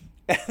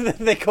 and then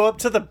they go up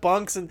to the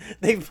bunks and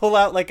they pull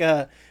out like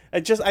I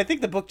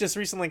think the book just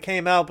recently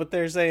came out, but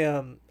there's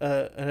a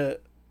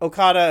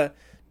Okada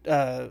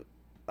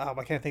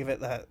I can't think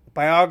of it,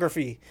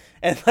 biography,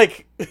 and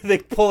like they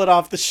pull it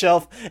off the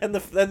shelf, and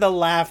the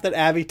laugh that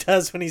Abby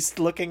does when he's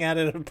looking at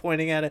it and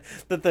pointing at it,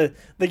 that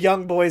the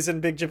young boys in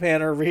Big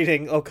Japan are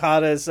reading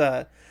Okada's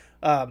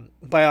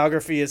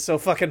biography is so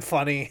fucking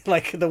funny.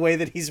 Like the way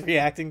that he's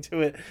reacting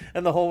to it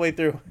and the whole way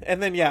through.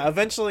 And then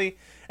eventually,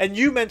 and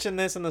you mentioned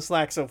this in the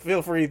Slack, so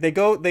feel free, they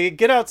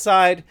get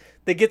outside,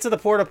 they get to the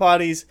porta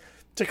potties,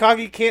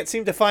 Takagi can't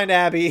seem to find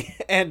Abby,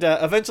 and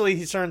eventually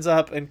he turns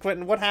up. And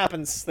Quentin, what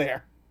happens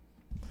there?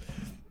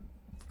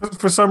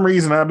 For some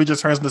reason, Abby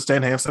just turns into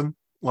Stan Hansen,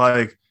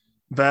 like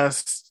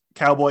vest,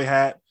 cowboy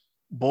hat,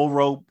 bull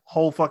rope,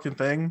 whole fucking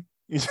thing.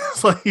 He's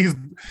just like he's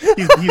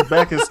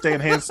back as Stan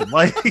Hansen,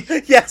 like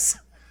yes.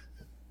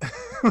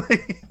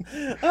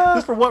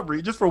 Just for what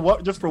reason?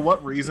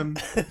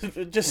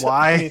 Just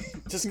why? I mean,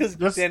 just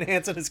because Stan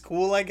Hansen is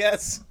cool, I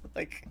guess.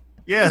 Like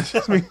yeah,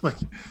 just me like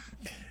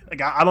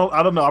I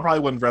don't know. I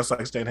probably wouldn't dress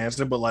like Stan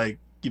Hansen, but like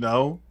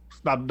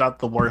not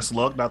the worst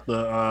look, not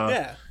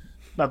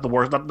the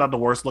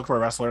worst look for a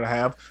wrestler to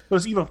have. But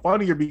it's even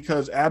funnier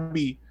because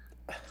Abby,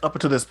 up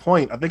until this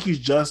point, I think he's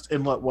just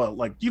in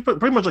you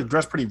pretty much like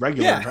dressed pretty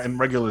regular in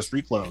regular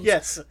street clothes.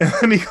 Yes, and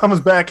then he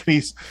comes back and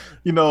he's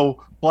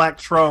black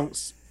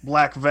trunks,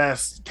 black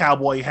vest,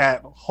 cowboy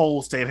hat,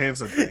 whole Stan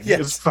Hansen thing. Yes.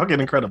 It's fucking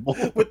incredible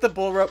with the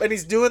bull rope, and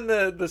he's doing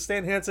the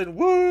Stan Hansen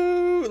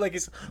woo, like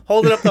he's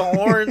holding up the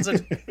horns,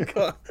 and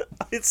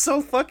it's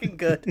so fucking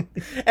good.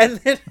 And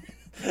then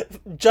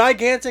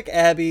gigantic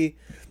Abby,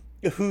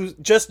 who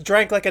just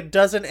drank like a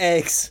dozen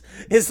eggs,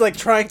 is like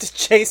trying to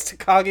chase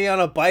Takagi on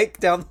a bike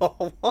down the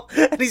hall,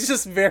 and he's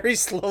just very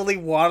slowly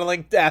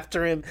waddling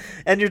after him,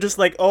 and you're just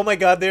like, oh my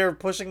god, they're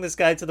pushing this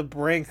guy to the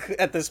brink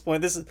at this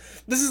point. This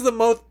is the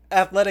most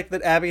athletic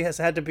that Abby has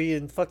had to be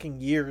in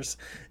fucking years,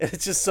 and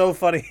it's just so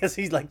funny as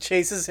he like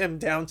chases him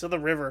down to the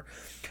river.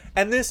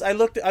 And this, I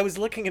was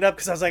looking it up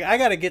because I was like, I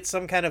gotta get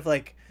some kind of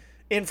like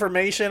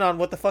information on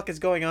what the fuck is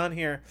going on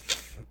here.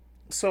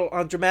 So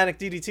on Dramatic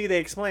DDT, they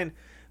explain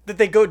that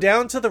they go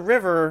down to the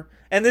river,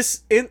 and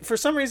for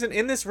some reason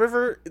in this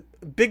river,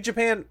 Big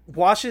Japan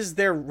washes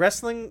their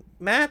wrestling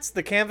mats,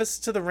 the canvas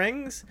to the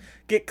rings,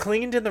 get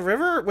cleaned in the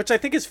river, which I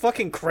think is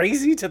fucking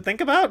crazy to think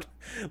about.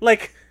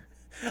 Like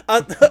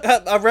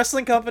a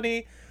wrestling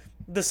company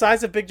the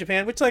size of Big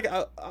Japan, which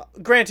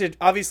granted,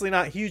 obviously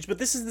not huge, but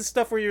this is the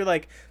stuff where you're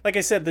like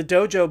I said, the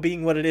dojo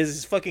being what it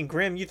is fucking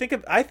grim.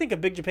 I think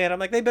of Big Japan, I'm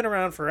like, they've been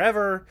around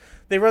forever.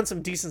 They run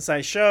some decent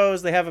sized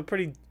shows. They have a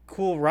pretty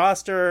cool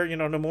roster.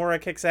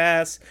 Nomura kicks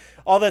ass,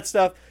 all that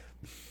stuff.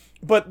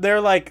 But they're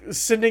like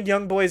sending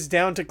young boys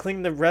down to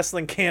clean the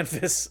wrestling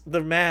canvas,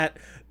 the mat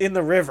in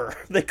the river.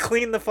 They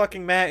clean the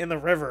fucking mat in the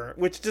river,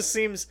 which just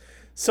seems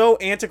so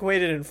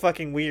antiquated and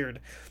fucking weird.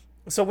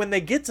 So when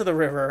they get to the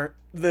river,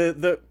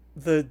 the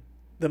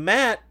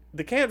mat,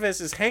 the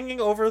canvas is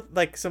hanging over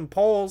like some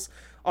poles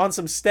on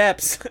some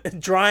steps,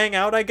 drying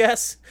out, I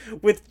guess,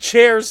 with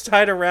chairs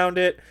tied around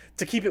it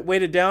to keep it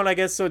weighted down, I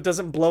guess, so it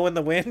doesn't blow in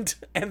the wind.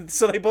 And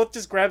so they both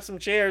just grab some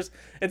chairs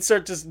and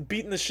start just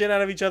beating the shit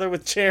out of each other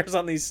with chairs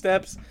on these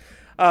steps.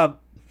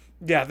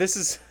 This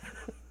is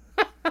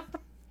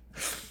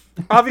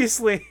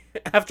obviously,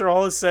 after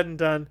all is said and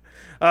done,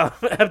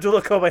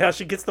 Abdullah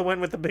Kobayashi gets the win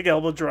with the big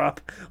elbow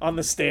drop on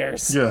the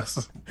stairs.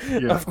 Yes.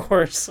 Yeah. Of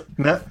course.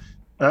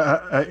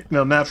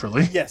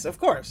 Naturally. Yes, of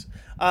course.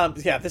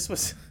 This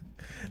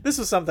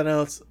was something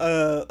else.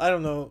 I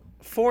don't know.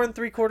 4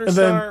 3/4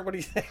 star. What do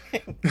you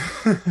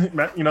think?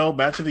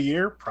 Match of the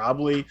year,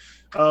 probably.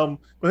 But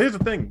here's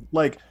the thing: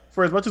 like,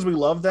 for as much as we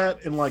love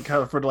that, and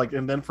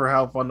for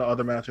how fun the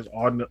other matches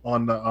on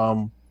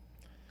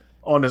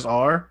this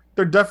are,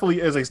 there definitely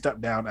is a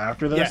step down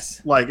after this.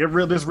 Yes. Like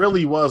this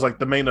really was like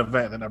the main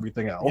event and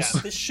everything else.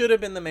 Yeah, this should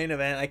have been the main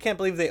event. I can't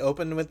believe they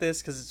opened with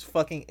this because it's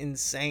fucking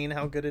insane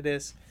how good it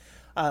is.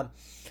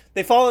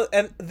 They follow,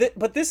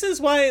 but this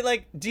is why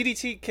like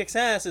DDT kicks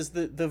ass is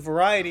the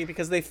variety,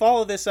 because they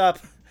follow this up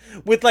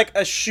with like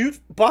a shoot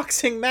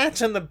boxing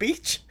match on the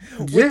beach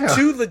with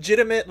two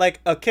legitimate, like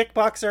a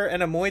kickboxer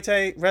and a Muay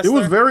Thai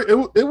wrestler.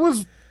 It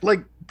was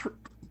like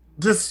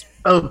just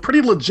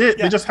pretty legit.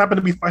 Yeah. They just happened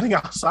to be fighting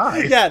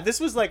outside. Yeah, this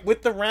was like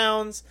with the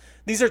rounds.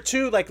 These are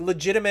two like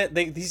legitimate.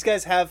 These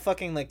guys have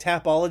fucking like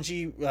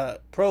Tapology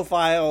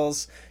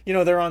profiles. You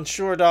know, they're on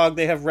Sure Dog.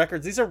 They have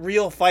records. These are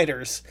real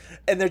fighters,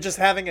 and they're just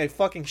having a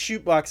fucking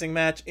shoot boxing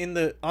match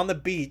on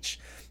the beach,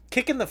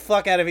 kicking the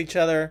fuck out of each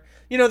other.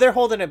 You know, they're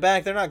holding it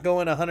back. They're not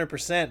going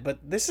 100%, but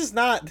this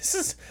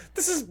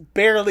is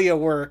barely a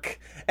work.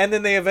 And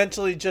then they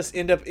eventually just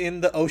end up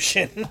in the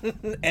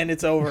ocean, and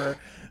it's over.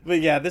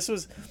 But yeah, this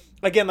was,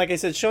 again, like I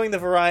said, showing the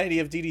variety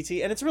of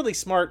DDT, and it's really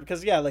smart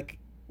because, yeah, like,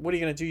 what are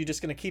you going to do? You're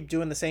just going to keep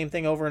doing the same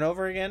thing over and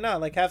over again? No,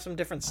 like, have some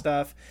different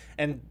stuff,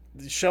 and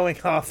showing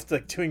off,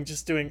 like,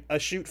 doing a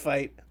shoot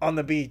fight on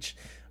the beach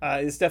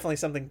is definitely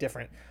something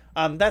different.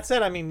 That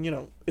said, I mean, you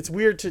know, it's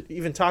weird to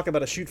even talk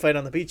about a shoot fight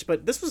on the beach,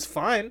 but this was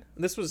fine.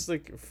 This was,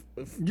 like,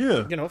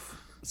 yeah, you know,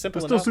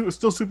 simple enough. It's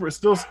still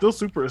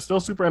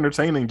super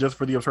entertaining just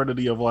for the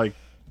absurdity of, like,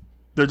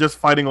 they're just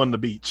fighting on the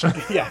beach.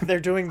 Yeah,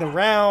 they're doing the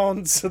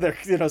rounds. So they're,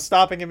 you know,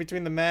 stopping in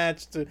between the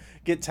match to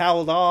get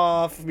toweled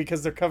off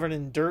because they're covered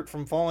in dirt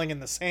from falling in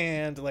the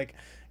sand. Like,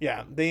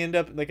 yeah, they end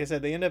up, like I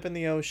said, they end up in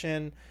the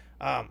ocean.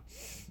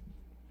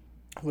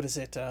 What is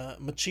it?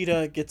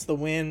 Machida gets the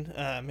win.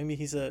 Maybe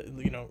he's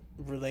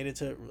related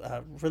to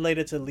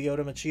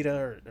Lyoto Machida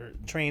or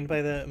trained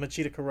by the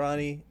Machida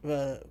Karate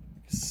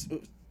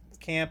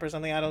camp or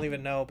something. I don't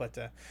even know, but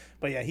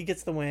yeah, he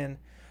gets the win.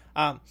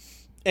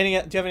 Do you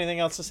have anything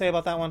else to say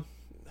about that one?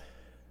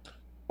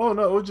 Oh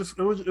no, it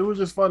was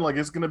just fun. Like,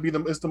 it's gonna be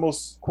it's the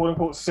most quote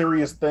unquote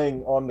serious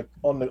thing on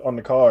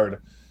the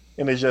card,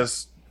 and it's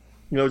just,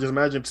 you know, just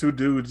imagine two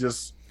dudes,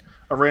 just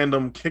a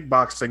random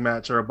kickboxing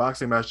match or a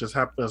boxing match just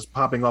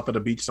popping up at a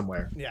beach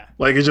somewhere. Yeah,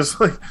 like it's just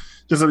like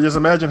just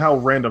imagine how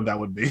random that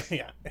would be.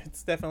 Yeah,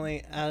 it's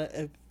definitely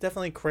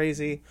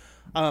crazy.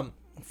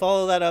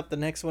 Follow that up. The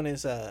next one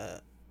is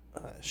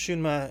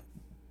Shunma.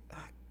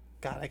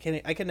 God,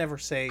 I can never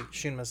say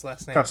Shunma's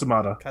last name.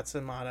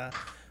 Katsumata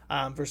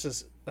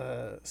versus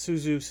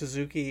Suzu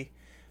Suzuki.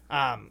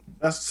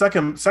 That's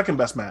second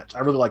best match. I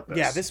really like this.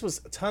 Yeah, this was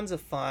tons of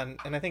fun,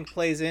 and I think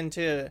plays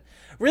into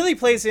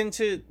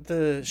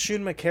the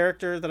Shunma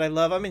character that I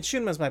love. I mean,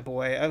 Shunma's my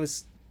boy. I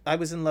was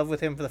in love with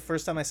him for the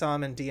first time I saw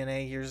him in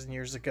DNA years and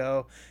years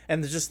ago,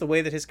 and just the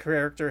way that his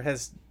character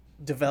has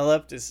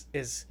developed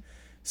is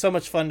so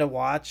much fun to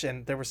watch.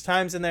 And there was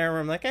times in there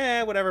where I'm like,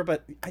 whatever,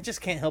 but I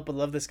just can't help but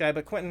love this guy.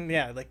 But Quentin,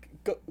 yeah, like,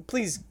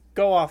 please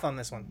go off on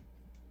this one.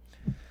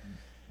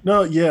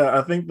 No, yeah,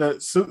 I think that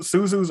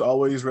Suzu's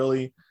always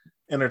really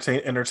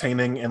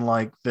entertaining in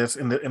like this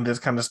in this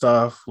kind of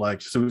stuff.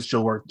 Like,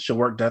 she'll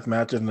work death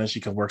matches, and then she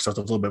can work stuff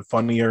that's a little bit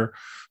funnier,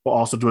 but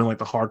also doing like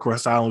the hardcore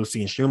style. We've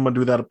seen Shunma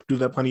do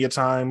that plenty of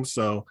times.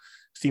 So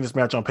seeing this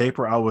match on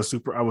paper, I was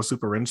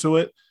super into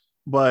it.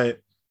 But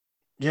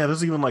yeah, this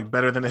is even like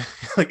better than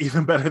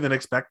even better than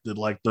expected.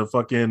 Like the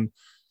fucking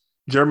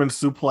German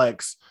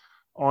suplex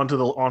onto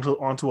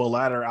a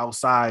ladder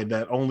outside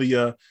that only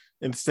a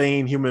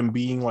insane human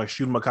being like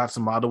Shunma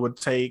Katsumata would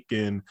take,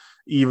 and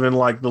even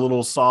like the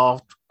little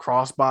soft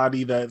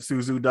crossbody that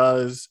Suzu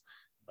does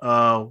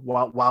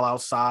while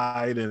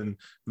outside, and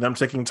them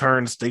taking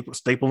turns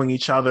stapling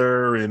each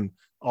other, and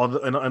all the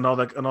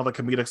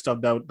comedic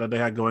stuff that they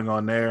had going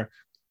on there.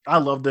 I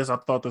love this. I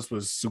thought this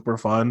was super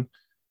fun.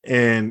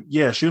 And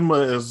yeah,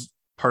 Shunma is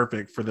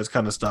perfect for this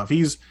kind of stuff.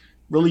 He's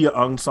really an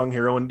unsung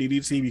hero in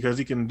DDT because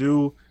he can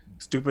do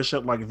stupid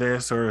shit like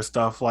this or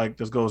stuff like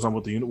this goes on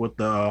with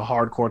the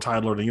hardcore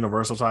title or the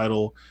universal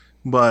title,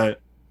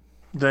 but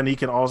then he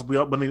can also we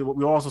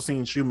also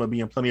seen Shunma be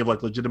in plenty of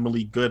like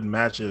legitimately good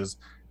matches,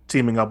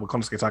 teaming up with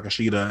Konosuke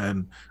Takashita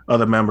and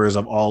other members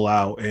of All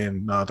Out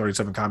and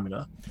 37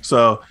 Kamina.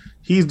 So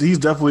he's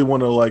definitely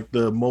one of like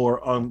the more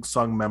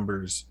unsung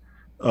members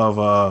of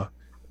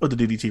the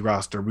DDT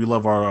roster. We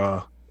love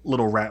our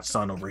little rat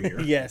son over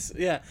here. Yes,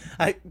 yeah.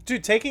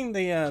 Taking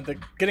the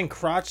getting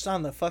crotched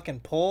on the fucking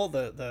pole,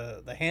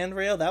 the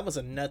handrail, that was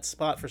a nuts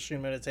spot for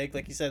Shunma to take.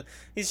 Like you said,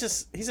 he's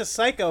a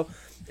psycho,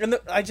 and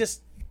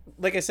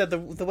like I said,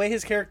 the way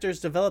his character is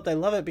developed, I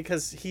love it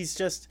because he's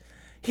just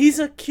a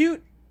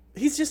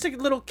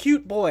little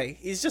cute boy.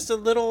 He's just a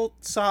little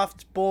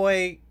soft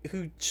boy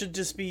who should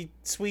just be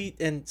sweet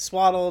and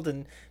swaddled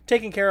and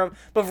taken care of.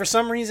 But for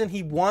some reason,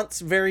 he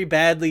wants very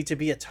badly to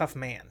be a tough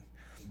man.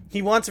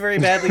 He wants very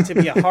badly to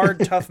be a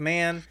hard, tough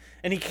man,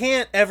 and he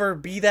can't ever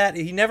be that.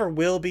 He never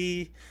will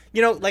be.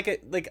 You know,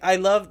 like I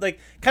love like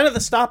kind of the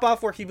stop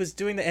off where he was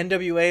doing the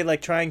NWA,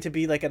 like trying to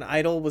be like an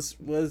idol was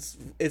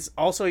it's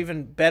also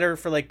even better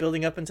for like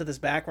building up into this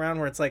background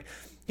where it's like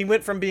he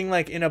went from being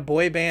like in a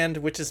boy band,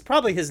 which is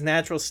probably his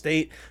natural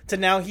state, to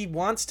now he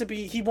wants to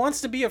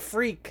be a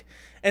freak.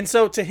 And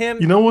so to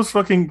him, you know what's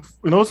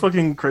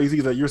fucking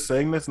crazy that you're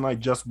saying this, and I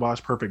just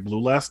watched Perfect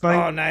Blue last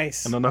night. Oh,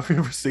 nice! I don't know if you've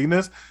ever seen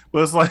this,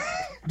 but it's like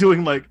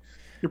doing like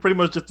you're pretty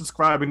much just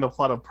describing the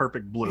plot of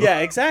Perfect Blue. Yeah,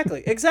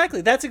 exactly.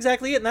 That's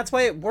exactly it, and that's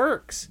why it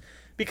works.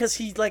 Because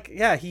he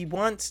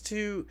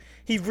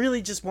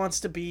really just wants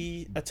to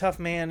be a tough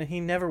man, and he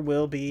never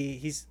will be.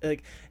 He's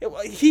like,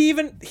 he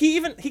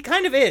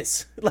kind of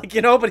is, like,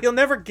 you know, but he'll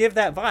never give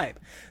that vibe.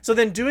 So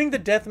then doing the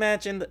death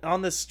match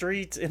on the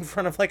street in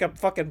front of like a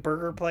fucking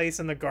burger place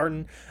in the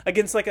garden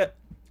against like a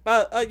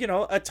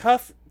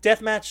tough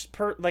death match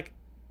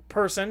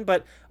person,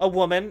 but a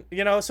woman,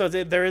 you know, so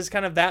there is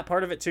kind of that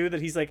part of it too,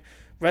 that he's like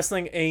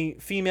wrestling a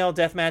female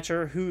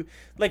deathmatcher who,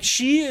 like,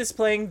 she is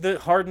playing the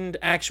hardened,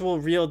 actual,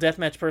 real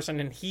deathmatch person,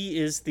 and he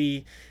is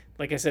the,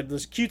 like I said,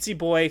 this cutesy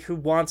boy who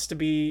wants to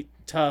be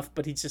tough,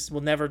 but he just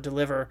will never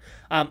deliver.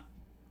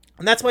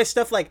 And that's why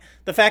stuff like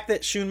the fact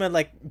that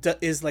Shunma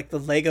is like the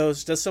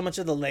Legos, does so much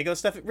of the Lego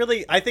stuff. It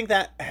really, I think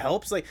that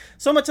helps. Like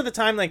so much of the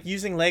time, like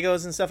using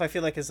Legos and stuff, I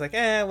feel like is like,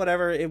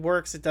 whatever. It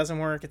works. It doesn't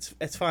work.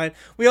 It's fine.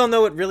 We all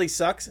know it really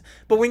sucks.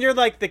 But when you're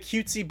like the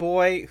cutesy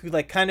boy who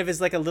like kind of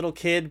is like a little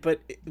kid but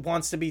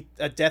wants to be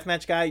a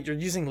deathmatch guy, you're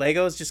using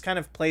Legos, just kind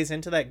of plays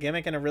into that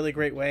gimmick in a really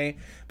great way.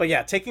 But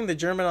yeah, taking the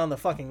German on the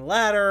fucking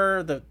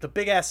ladder, the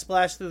big ass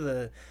splash through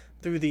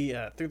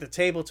the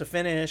table to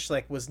finish,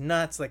 like, was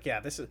nuts. Like,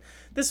 yeah, this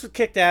was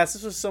kicked ass.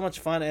 This was so much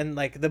fun, and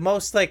like the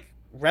most like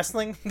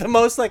wrestling, the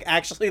most like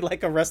actually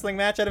like a wrestling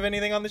match out of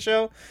anything on the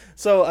show.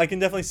 So I can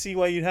definitely see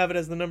why you'd have it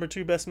as the number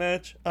 2 best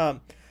match,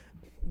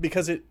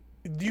 because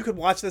you could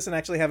watch this and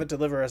actually have it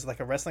deliver as like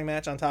a wrestling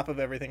match on top of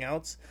everything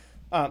else.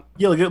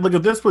 Yeah, like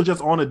if this was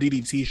just on a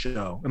DDT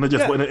show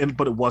and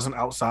but it wasn't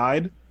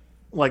outside,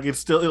 like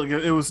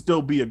it would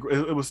still be a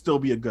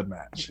good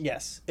match.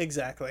 Yes,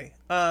 exactly.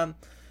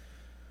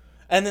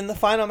 And then the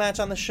final match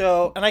on the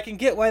show, and I kind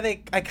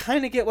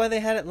of get why they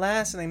had it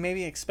last, and they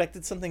maybe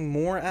expected something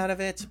more out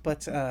of it,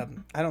 but I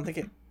don't think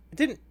it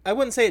didn't. I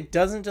wouldn't say it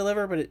doesn't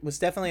deliver, but it was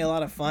definitely a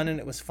lot of fun, and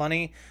it was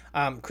funny.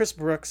 Chris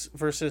Brooks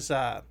versus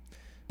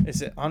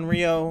is it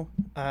Onryo,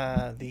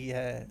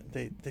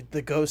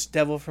 the ghost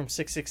devil from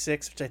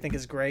 666, which I think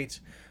is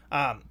great,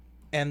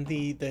 and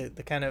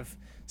the kind of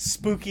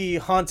spooky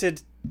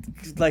haunted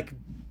like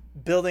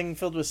building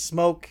filled with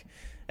smoke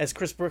as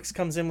Chris Brooks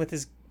comes in with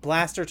his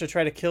blaster to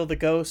try to kill the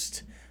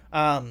ghost,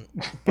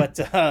 but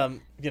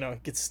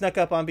gets snuck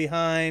up on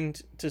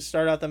behind to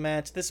start out the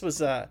match. This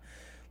was like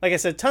I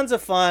said, tons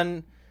of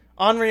fun.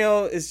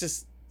 Onryo is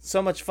just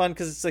so much fun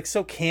because it's like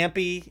so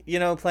campy, you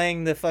know,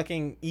 playing the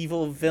fucking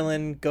evil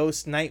villain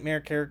ghost nightmare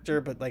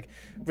character, but like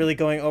really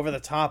going over the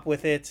top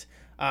with it.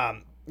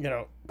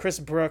 Chris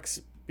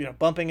Brooks,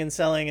 bumping and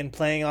selling and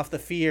playing off the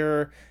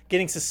fear,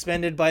 getting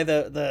suspended by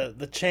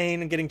the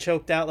chain and getting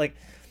choked out. Like,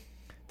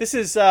 this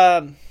is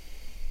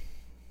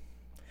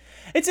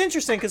it's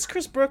interesting because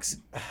Chris Brooks,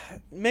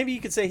 maybe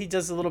you could say he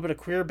does a little bit of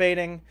queer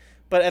baiting,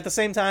 but at the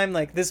same time,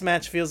 like, this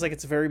match feels like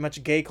it's very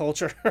much gay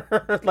culture.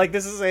 Like,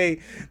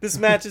 this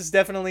match is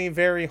definitely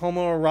very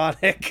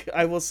homoerotic,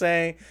 I will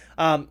say.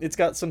 It's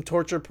got some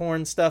torture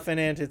porn stuff in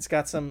it. It's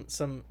got some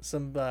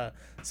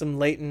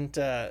latent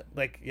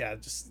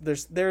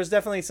there's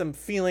definitely some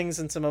feelings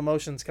and some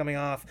emotions coming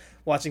off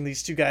watching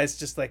these two guys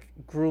just like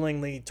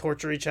gruelingly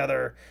torture each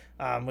other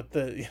with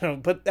the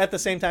but at the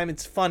same time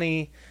it's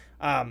funny.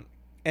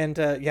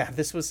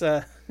 This was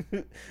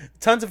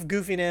tons of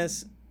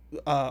goofiness.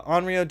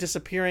 Onryo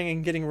disappearing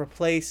and getting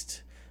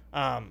replaced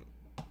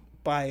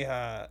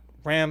by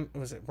Ram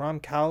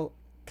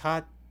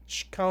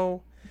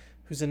Kachko,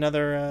 who's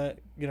another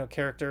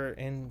character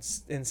in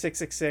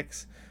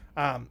 666.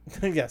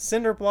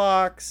 Cinder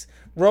blocks,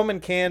 Roman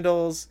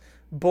candles,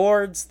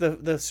 boards, the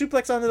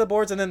suplex onto the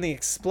boards, and then the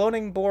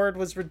exploding board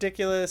was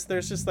ridiculous.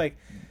 There's just like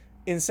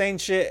insane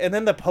shit, and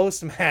then the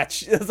post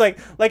match, it's like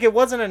it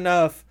wasn't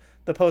enough.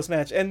 The post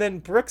match, and then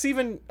Brooks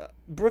doing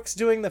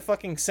the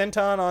fucking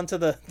senton onto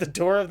the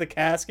door of the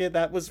casket.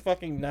 That was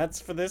fucking nuts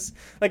for this.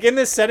 Like, in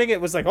this setting,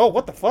 it was like, oh,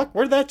 what the fuck?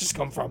 Where did that just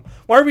come from?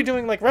 Why are we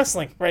doing like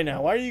wrestling right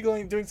now? Why are you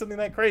doing something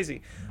that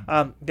crazy?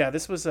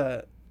 This was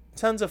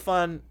tons of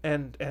fun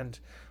and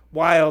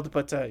wild,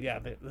 but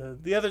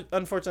the other,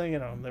 unfortunately,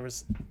 there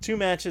was 2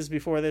 matches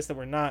before this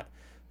that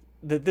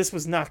this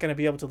was not going to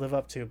be able to live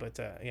up to. But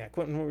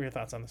Quentin, what were your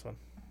thoughts on this one?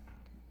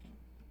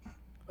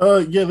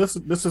 This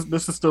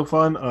is still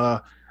fun.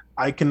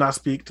 I cannot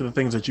speak to the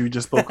things that you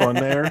just spoke on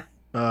there.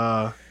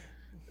 I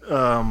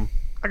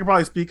could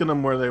probably speak on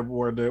them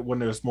when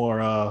there's more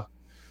I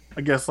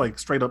guess like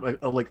straight up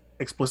like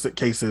explicit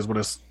cases when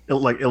it's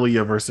like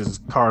Ilya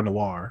versus Car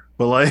Noir.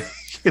 But like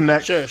in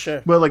that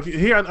sure. But like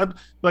here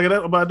but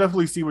I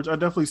definitely see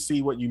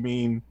what you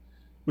mean.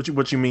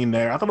 What you mean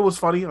there. I thought it was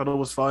funny. I thought it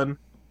was fun.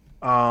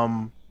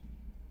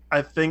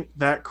 I think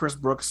that Chris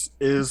Brooks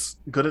is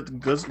good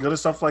at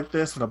stuff like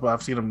this, but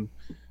I've seen him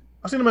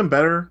in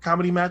better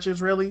comedy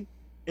matches, really,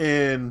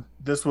 and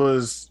this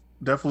was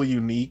definitely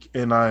unique,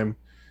 and I'm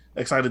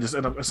excited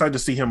to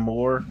see him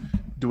more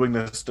doing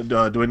this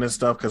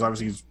stuff, because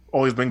obviously he's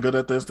always been good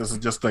at this. This is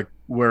just like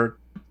where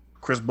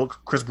Chris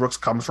Brooks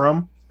comes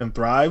from and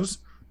thrives.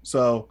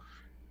 So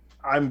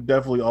I'm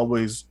definitely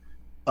always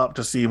up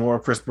to see more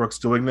of Chris Brooks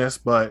doing this,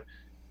 but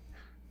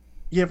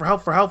yeah,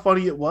 for how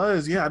funny it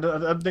was, yeah, I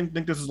didn't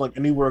think this was like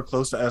anywhere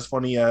close to as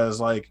funny as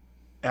like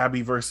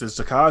Abby versus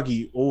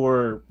Takagi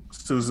or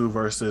Suzu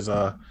versus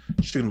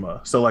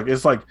Shunma. So like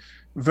it's like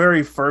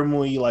very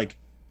firmly like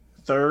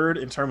third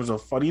in terms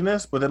of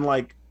funniness, but then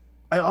like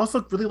I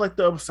also really like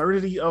the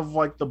absurdity of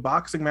like the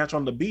boxing match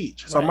on the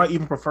beach. So right. I might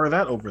even prefer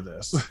that over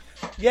this.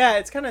 Yeah,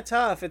 it's kind of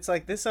tough. It's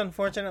like this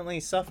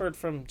unfortunately suffered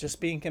from just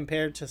being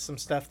compared to some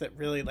stuff that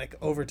really like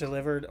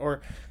over-delivered,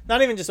 or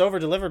not even just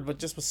over-delivered, but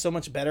just was so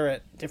much better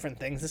at different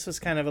things. This was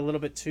kind of a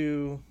little bit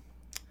too...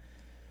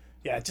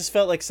 Yeah, it just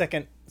felt like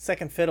second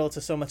fiddle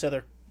to so much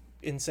other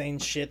insane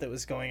shit that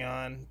was going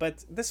on.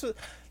 But this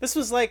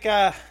was like,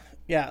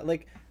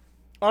 like...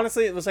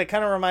 Honestly, it was like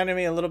kind of reminded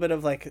me a little bit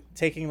of like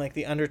taking like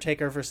the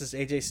Undertaker versus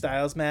AJ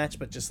Styles match,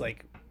 but just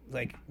like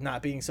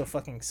not being so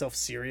fucking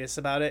self-serious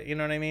about it. You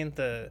know what I mean?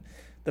 The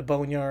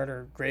Boneyard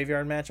or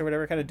Graveyard match or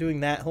whatever, kind of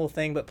doing that whole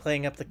thing, but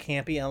playing up the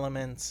campy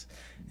elements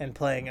and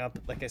playing up,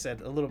 like I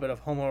said, a little bit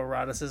of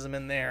homoeroticism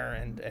in there,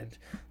 and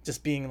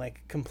just being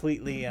like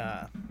completely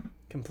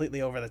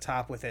over the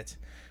top with it.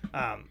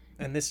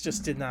 And this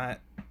just did not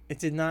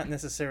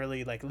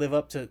necessarily like live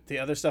up to the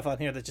other stuff on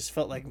here that just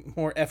felt like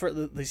more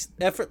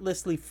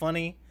effortlessly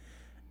funny,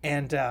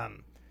 and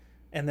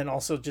then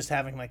also just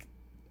having like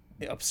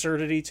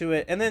absurdity to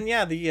it. And then the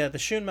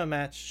Shunma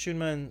match,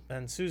 Shunma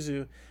and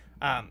Suzu,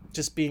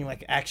 just being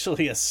like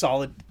actually a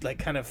solid like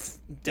kind of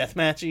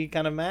deathmatchy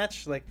kind of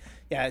match. Like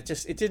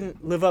it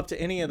didn't live up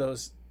to any of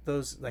those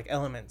like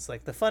elements,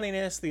 like the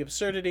funniness, the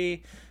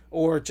absurdity,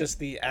 or just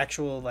the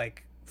actual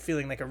like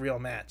feeling like a real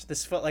match.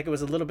 This felt like it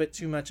was a little bit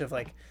too much of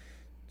like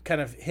kind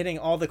of hitting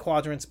all the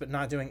quadrants but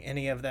not doing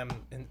any of them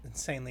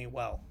insanely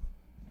well.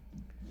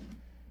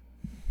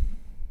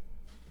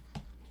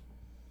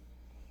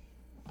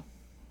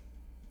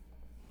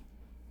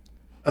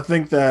 I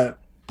think that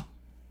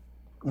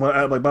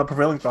my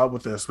prevailing thought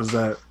with this was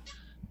that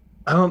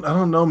I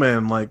don't know,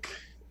 man. Like,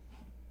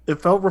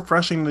 it felt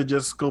refreshing to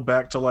just go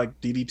back to like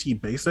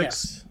DDT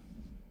basics,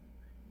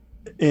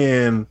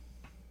 and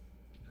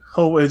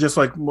hope it just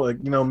like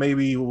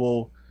maybe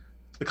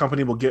the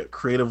company will get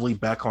creatively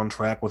back on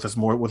track with this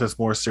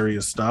more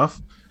serious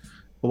stuff.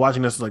 But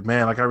watching this, like,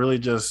 man, like I really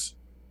just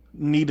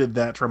needed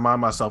that to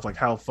remind myself like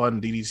how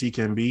fun DDT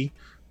can be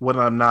when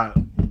I'm not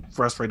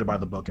frustrated by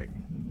the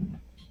booking.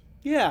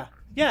 Yeah,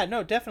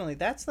 no, definitely.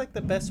 That's like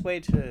the best way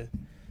to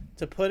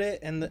put it,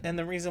 and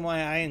the reason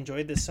why I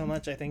enjoyed this so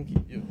much. I think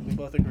we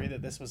both agree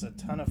that this was a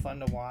ton of fun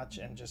to watch,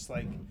 and just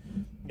like,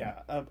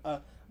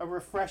 a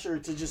refresher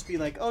to just be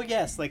like, oh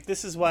yes, like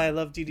this is why I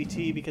love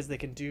DDT, because they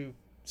can do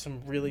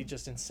some really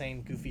just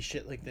insane goofy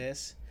shit like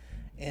this,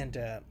 and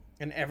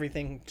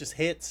everything just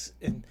hits.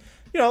 And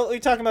we're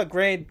talking about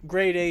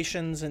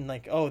gradations and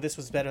like, oh, this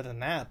was better than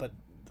that, but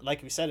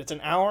like we said, it's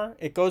an hour,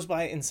 it goes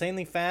by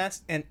insanely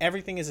fast, and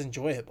everything is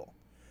enjoyable.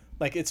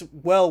 Like, it's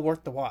well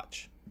worth the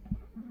watch.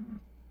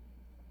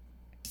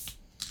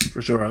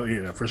 For sure,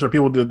 yeah, for sure.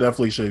 People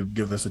definitely should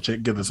give this a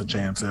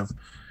chance if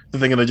they're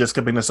thinking of just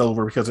skipping this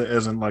over because it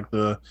isn't like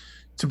the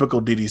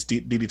typical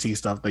DDT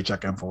stuff they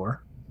check in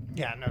for.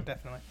 Yeah, no,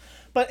 definitely.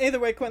 But either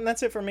way, Quentin,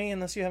 that's it for me,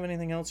 unless you have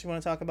anything else you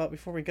want to talk about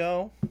before we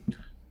go.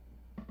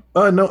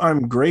 No,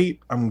 I'm great.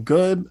 I'm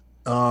good.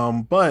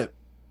 But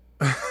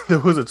there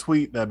was a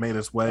tweet that made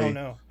its way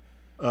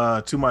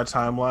to my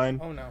timeline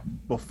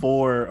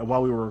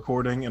while we were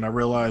recording, and I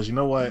realized, you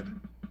know what?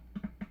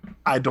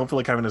 I don't feel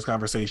like having this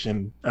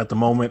conversation at the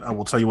moment. I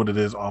will tell you what it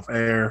is off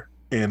air,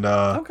 and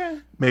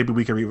maybe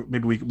we can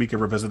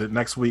revisit it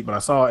next week. But I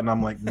saw it, and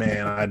I'm like,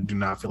 man, I do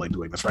not feel like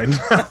doing this right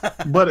now.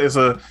 But it's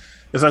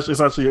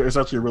actually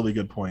a really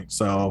good point.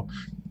 So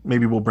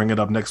maybe we'll bring it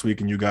up next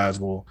week, and you guys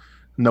will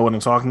know what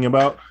I'm talking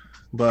about.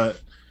 But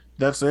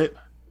that's it.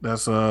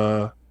 That's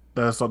all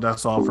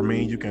for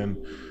me. You can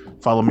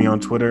follow me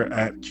on Twitter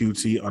at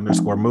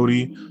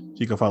QT_Moody.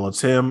 You can follow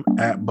Tim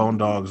at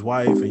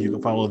BoneDogsWife, and you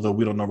can follow the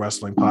We Don't Know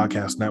Wrestling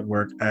Podcast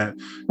Network at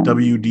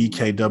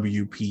WDKWPN.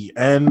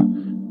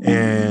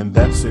 And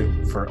that's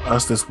it for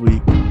us this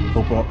week.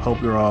 Hope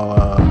you're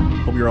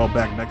all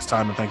back next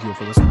time, and thank you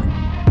for listening.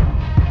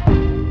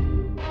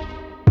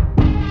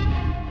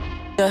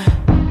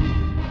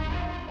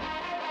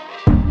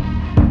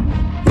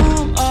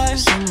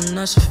 Someone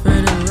that's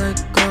afraid to let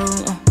go.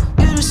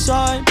 You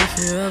decide if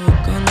you're ever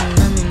gonna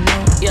let me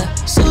know. Yeah,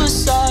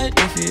 suicide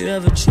if you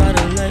ever try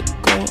to let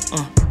go.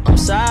 I'm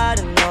sad,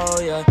 I know,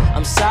 yeah.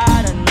 I'm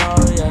sad, I know,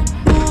 yeah.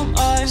 Who am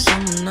I?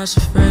 Someone that's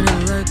afraid to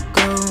let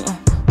go.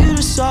 You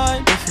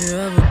decide if you're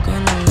ever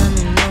gonna let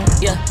me know.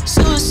 Yeah,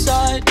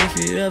 suicide if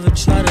you ever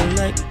try to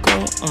let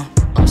go.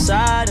 I'm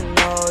sad, I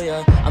know,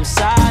 yeah. I'm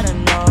sad, I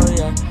know,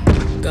 yeah.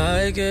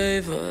 God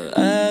gave her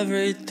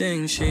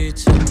everything. She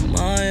took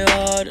my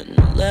heart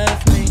and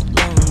left me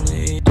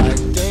lonely. I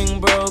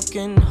think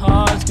broken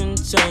hearts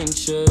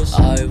contagious.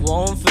 I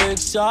won't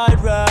fix,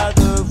 I'd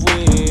rather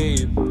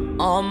weep.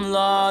 I'm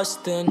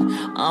lost and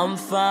I'm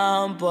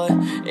found, but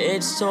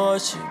it's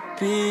torture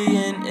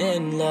being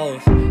in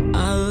love.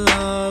 I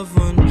love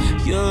when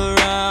you're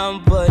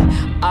around, but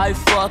I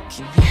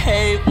fucking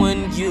hate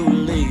when you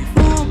leave.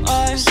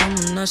 I'm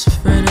someone that's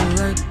afraid to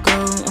let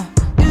go.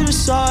 You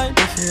decide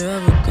if you're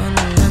ever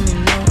gonna let me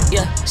know.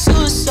 Yeah,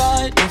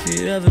 suicide if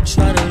you ever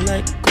try to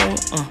let go.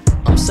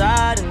 I'm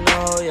sad, I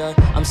know, yeah.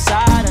 I'm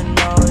sad, I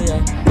know,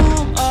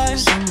 yeah.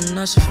 Someone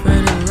that's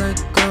afraid to let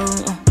go.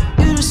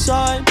 You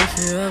decide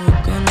if you're ever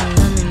gonna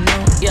let me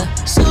know. Yeah,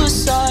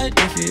 suicide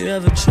if you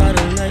ever try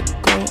to let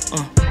go.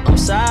 I'm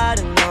sad,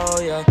 I know,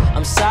 yeah.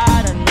 I'm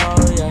sad, I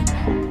know, yeah.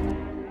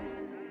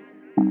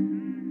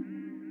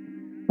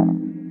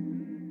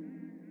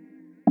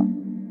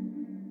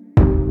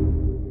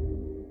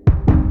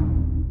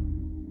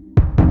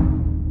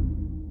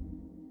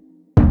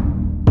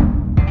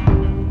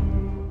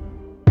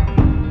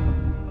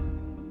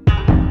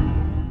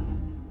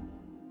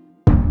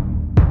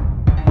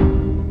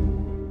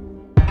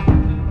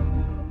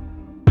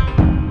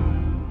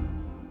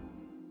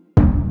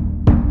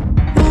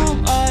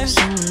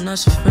 Someone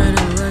that's afraid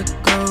to let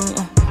go.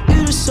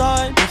 You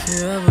decide if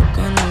you're ever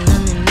gonna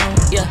let me know.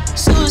 Yeah,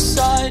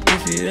 suicide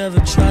if you ever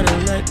try to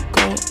let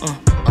go.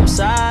 I'm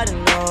sad, I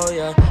know,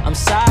 yeah. I'm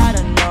sad,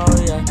 I know,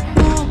 yeah.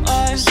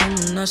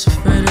 Someone that's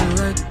afraid to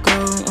let go.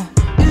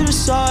 You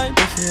decide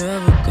if you're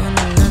ever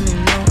gonna let me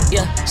know.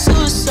 Yeah,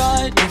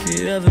 suicide if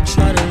you ever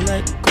try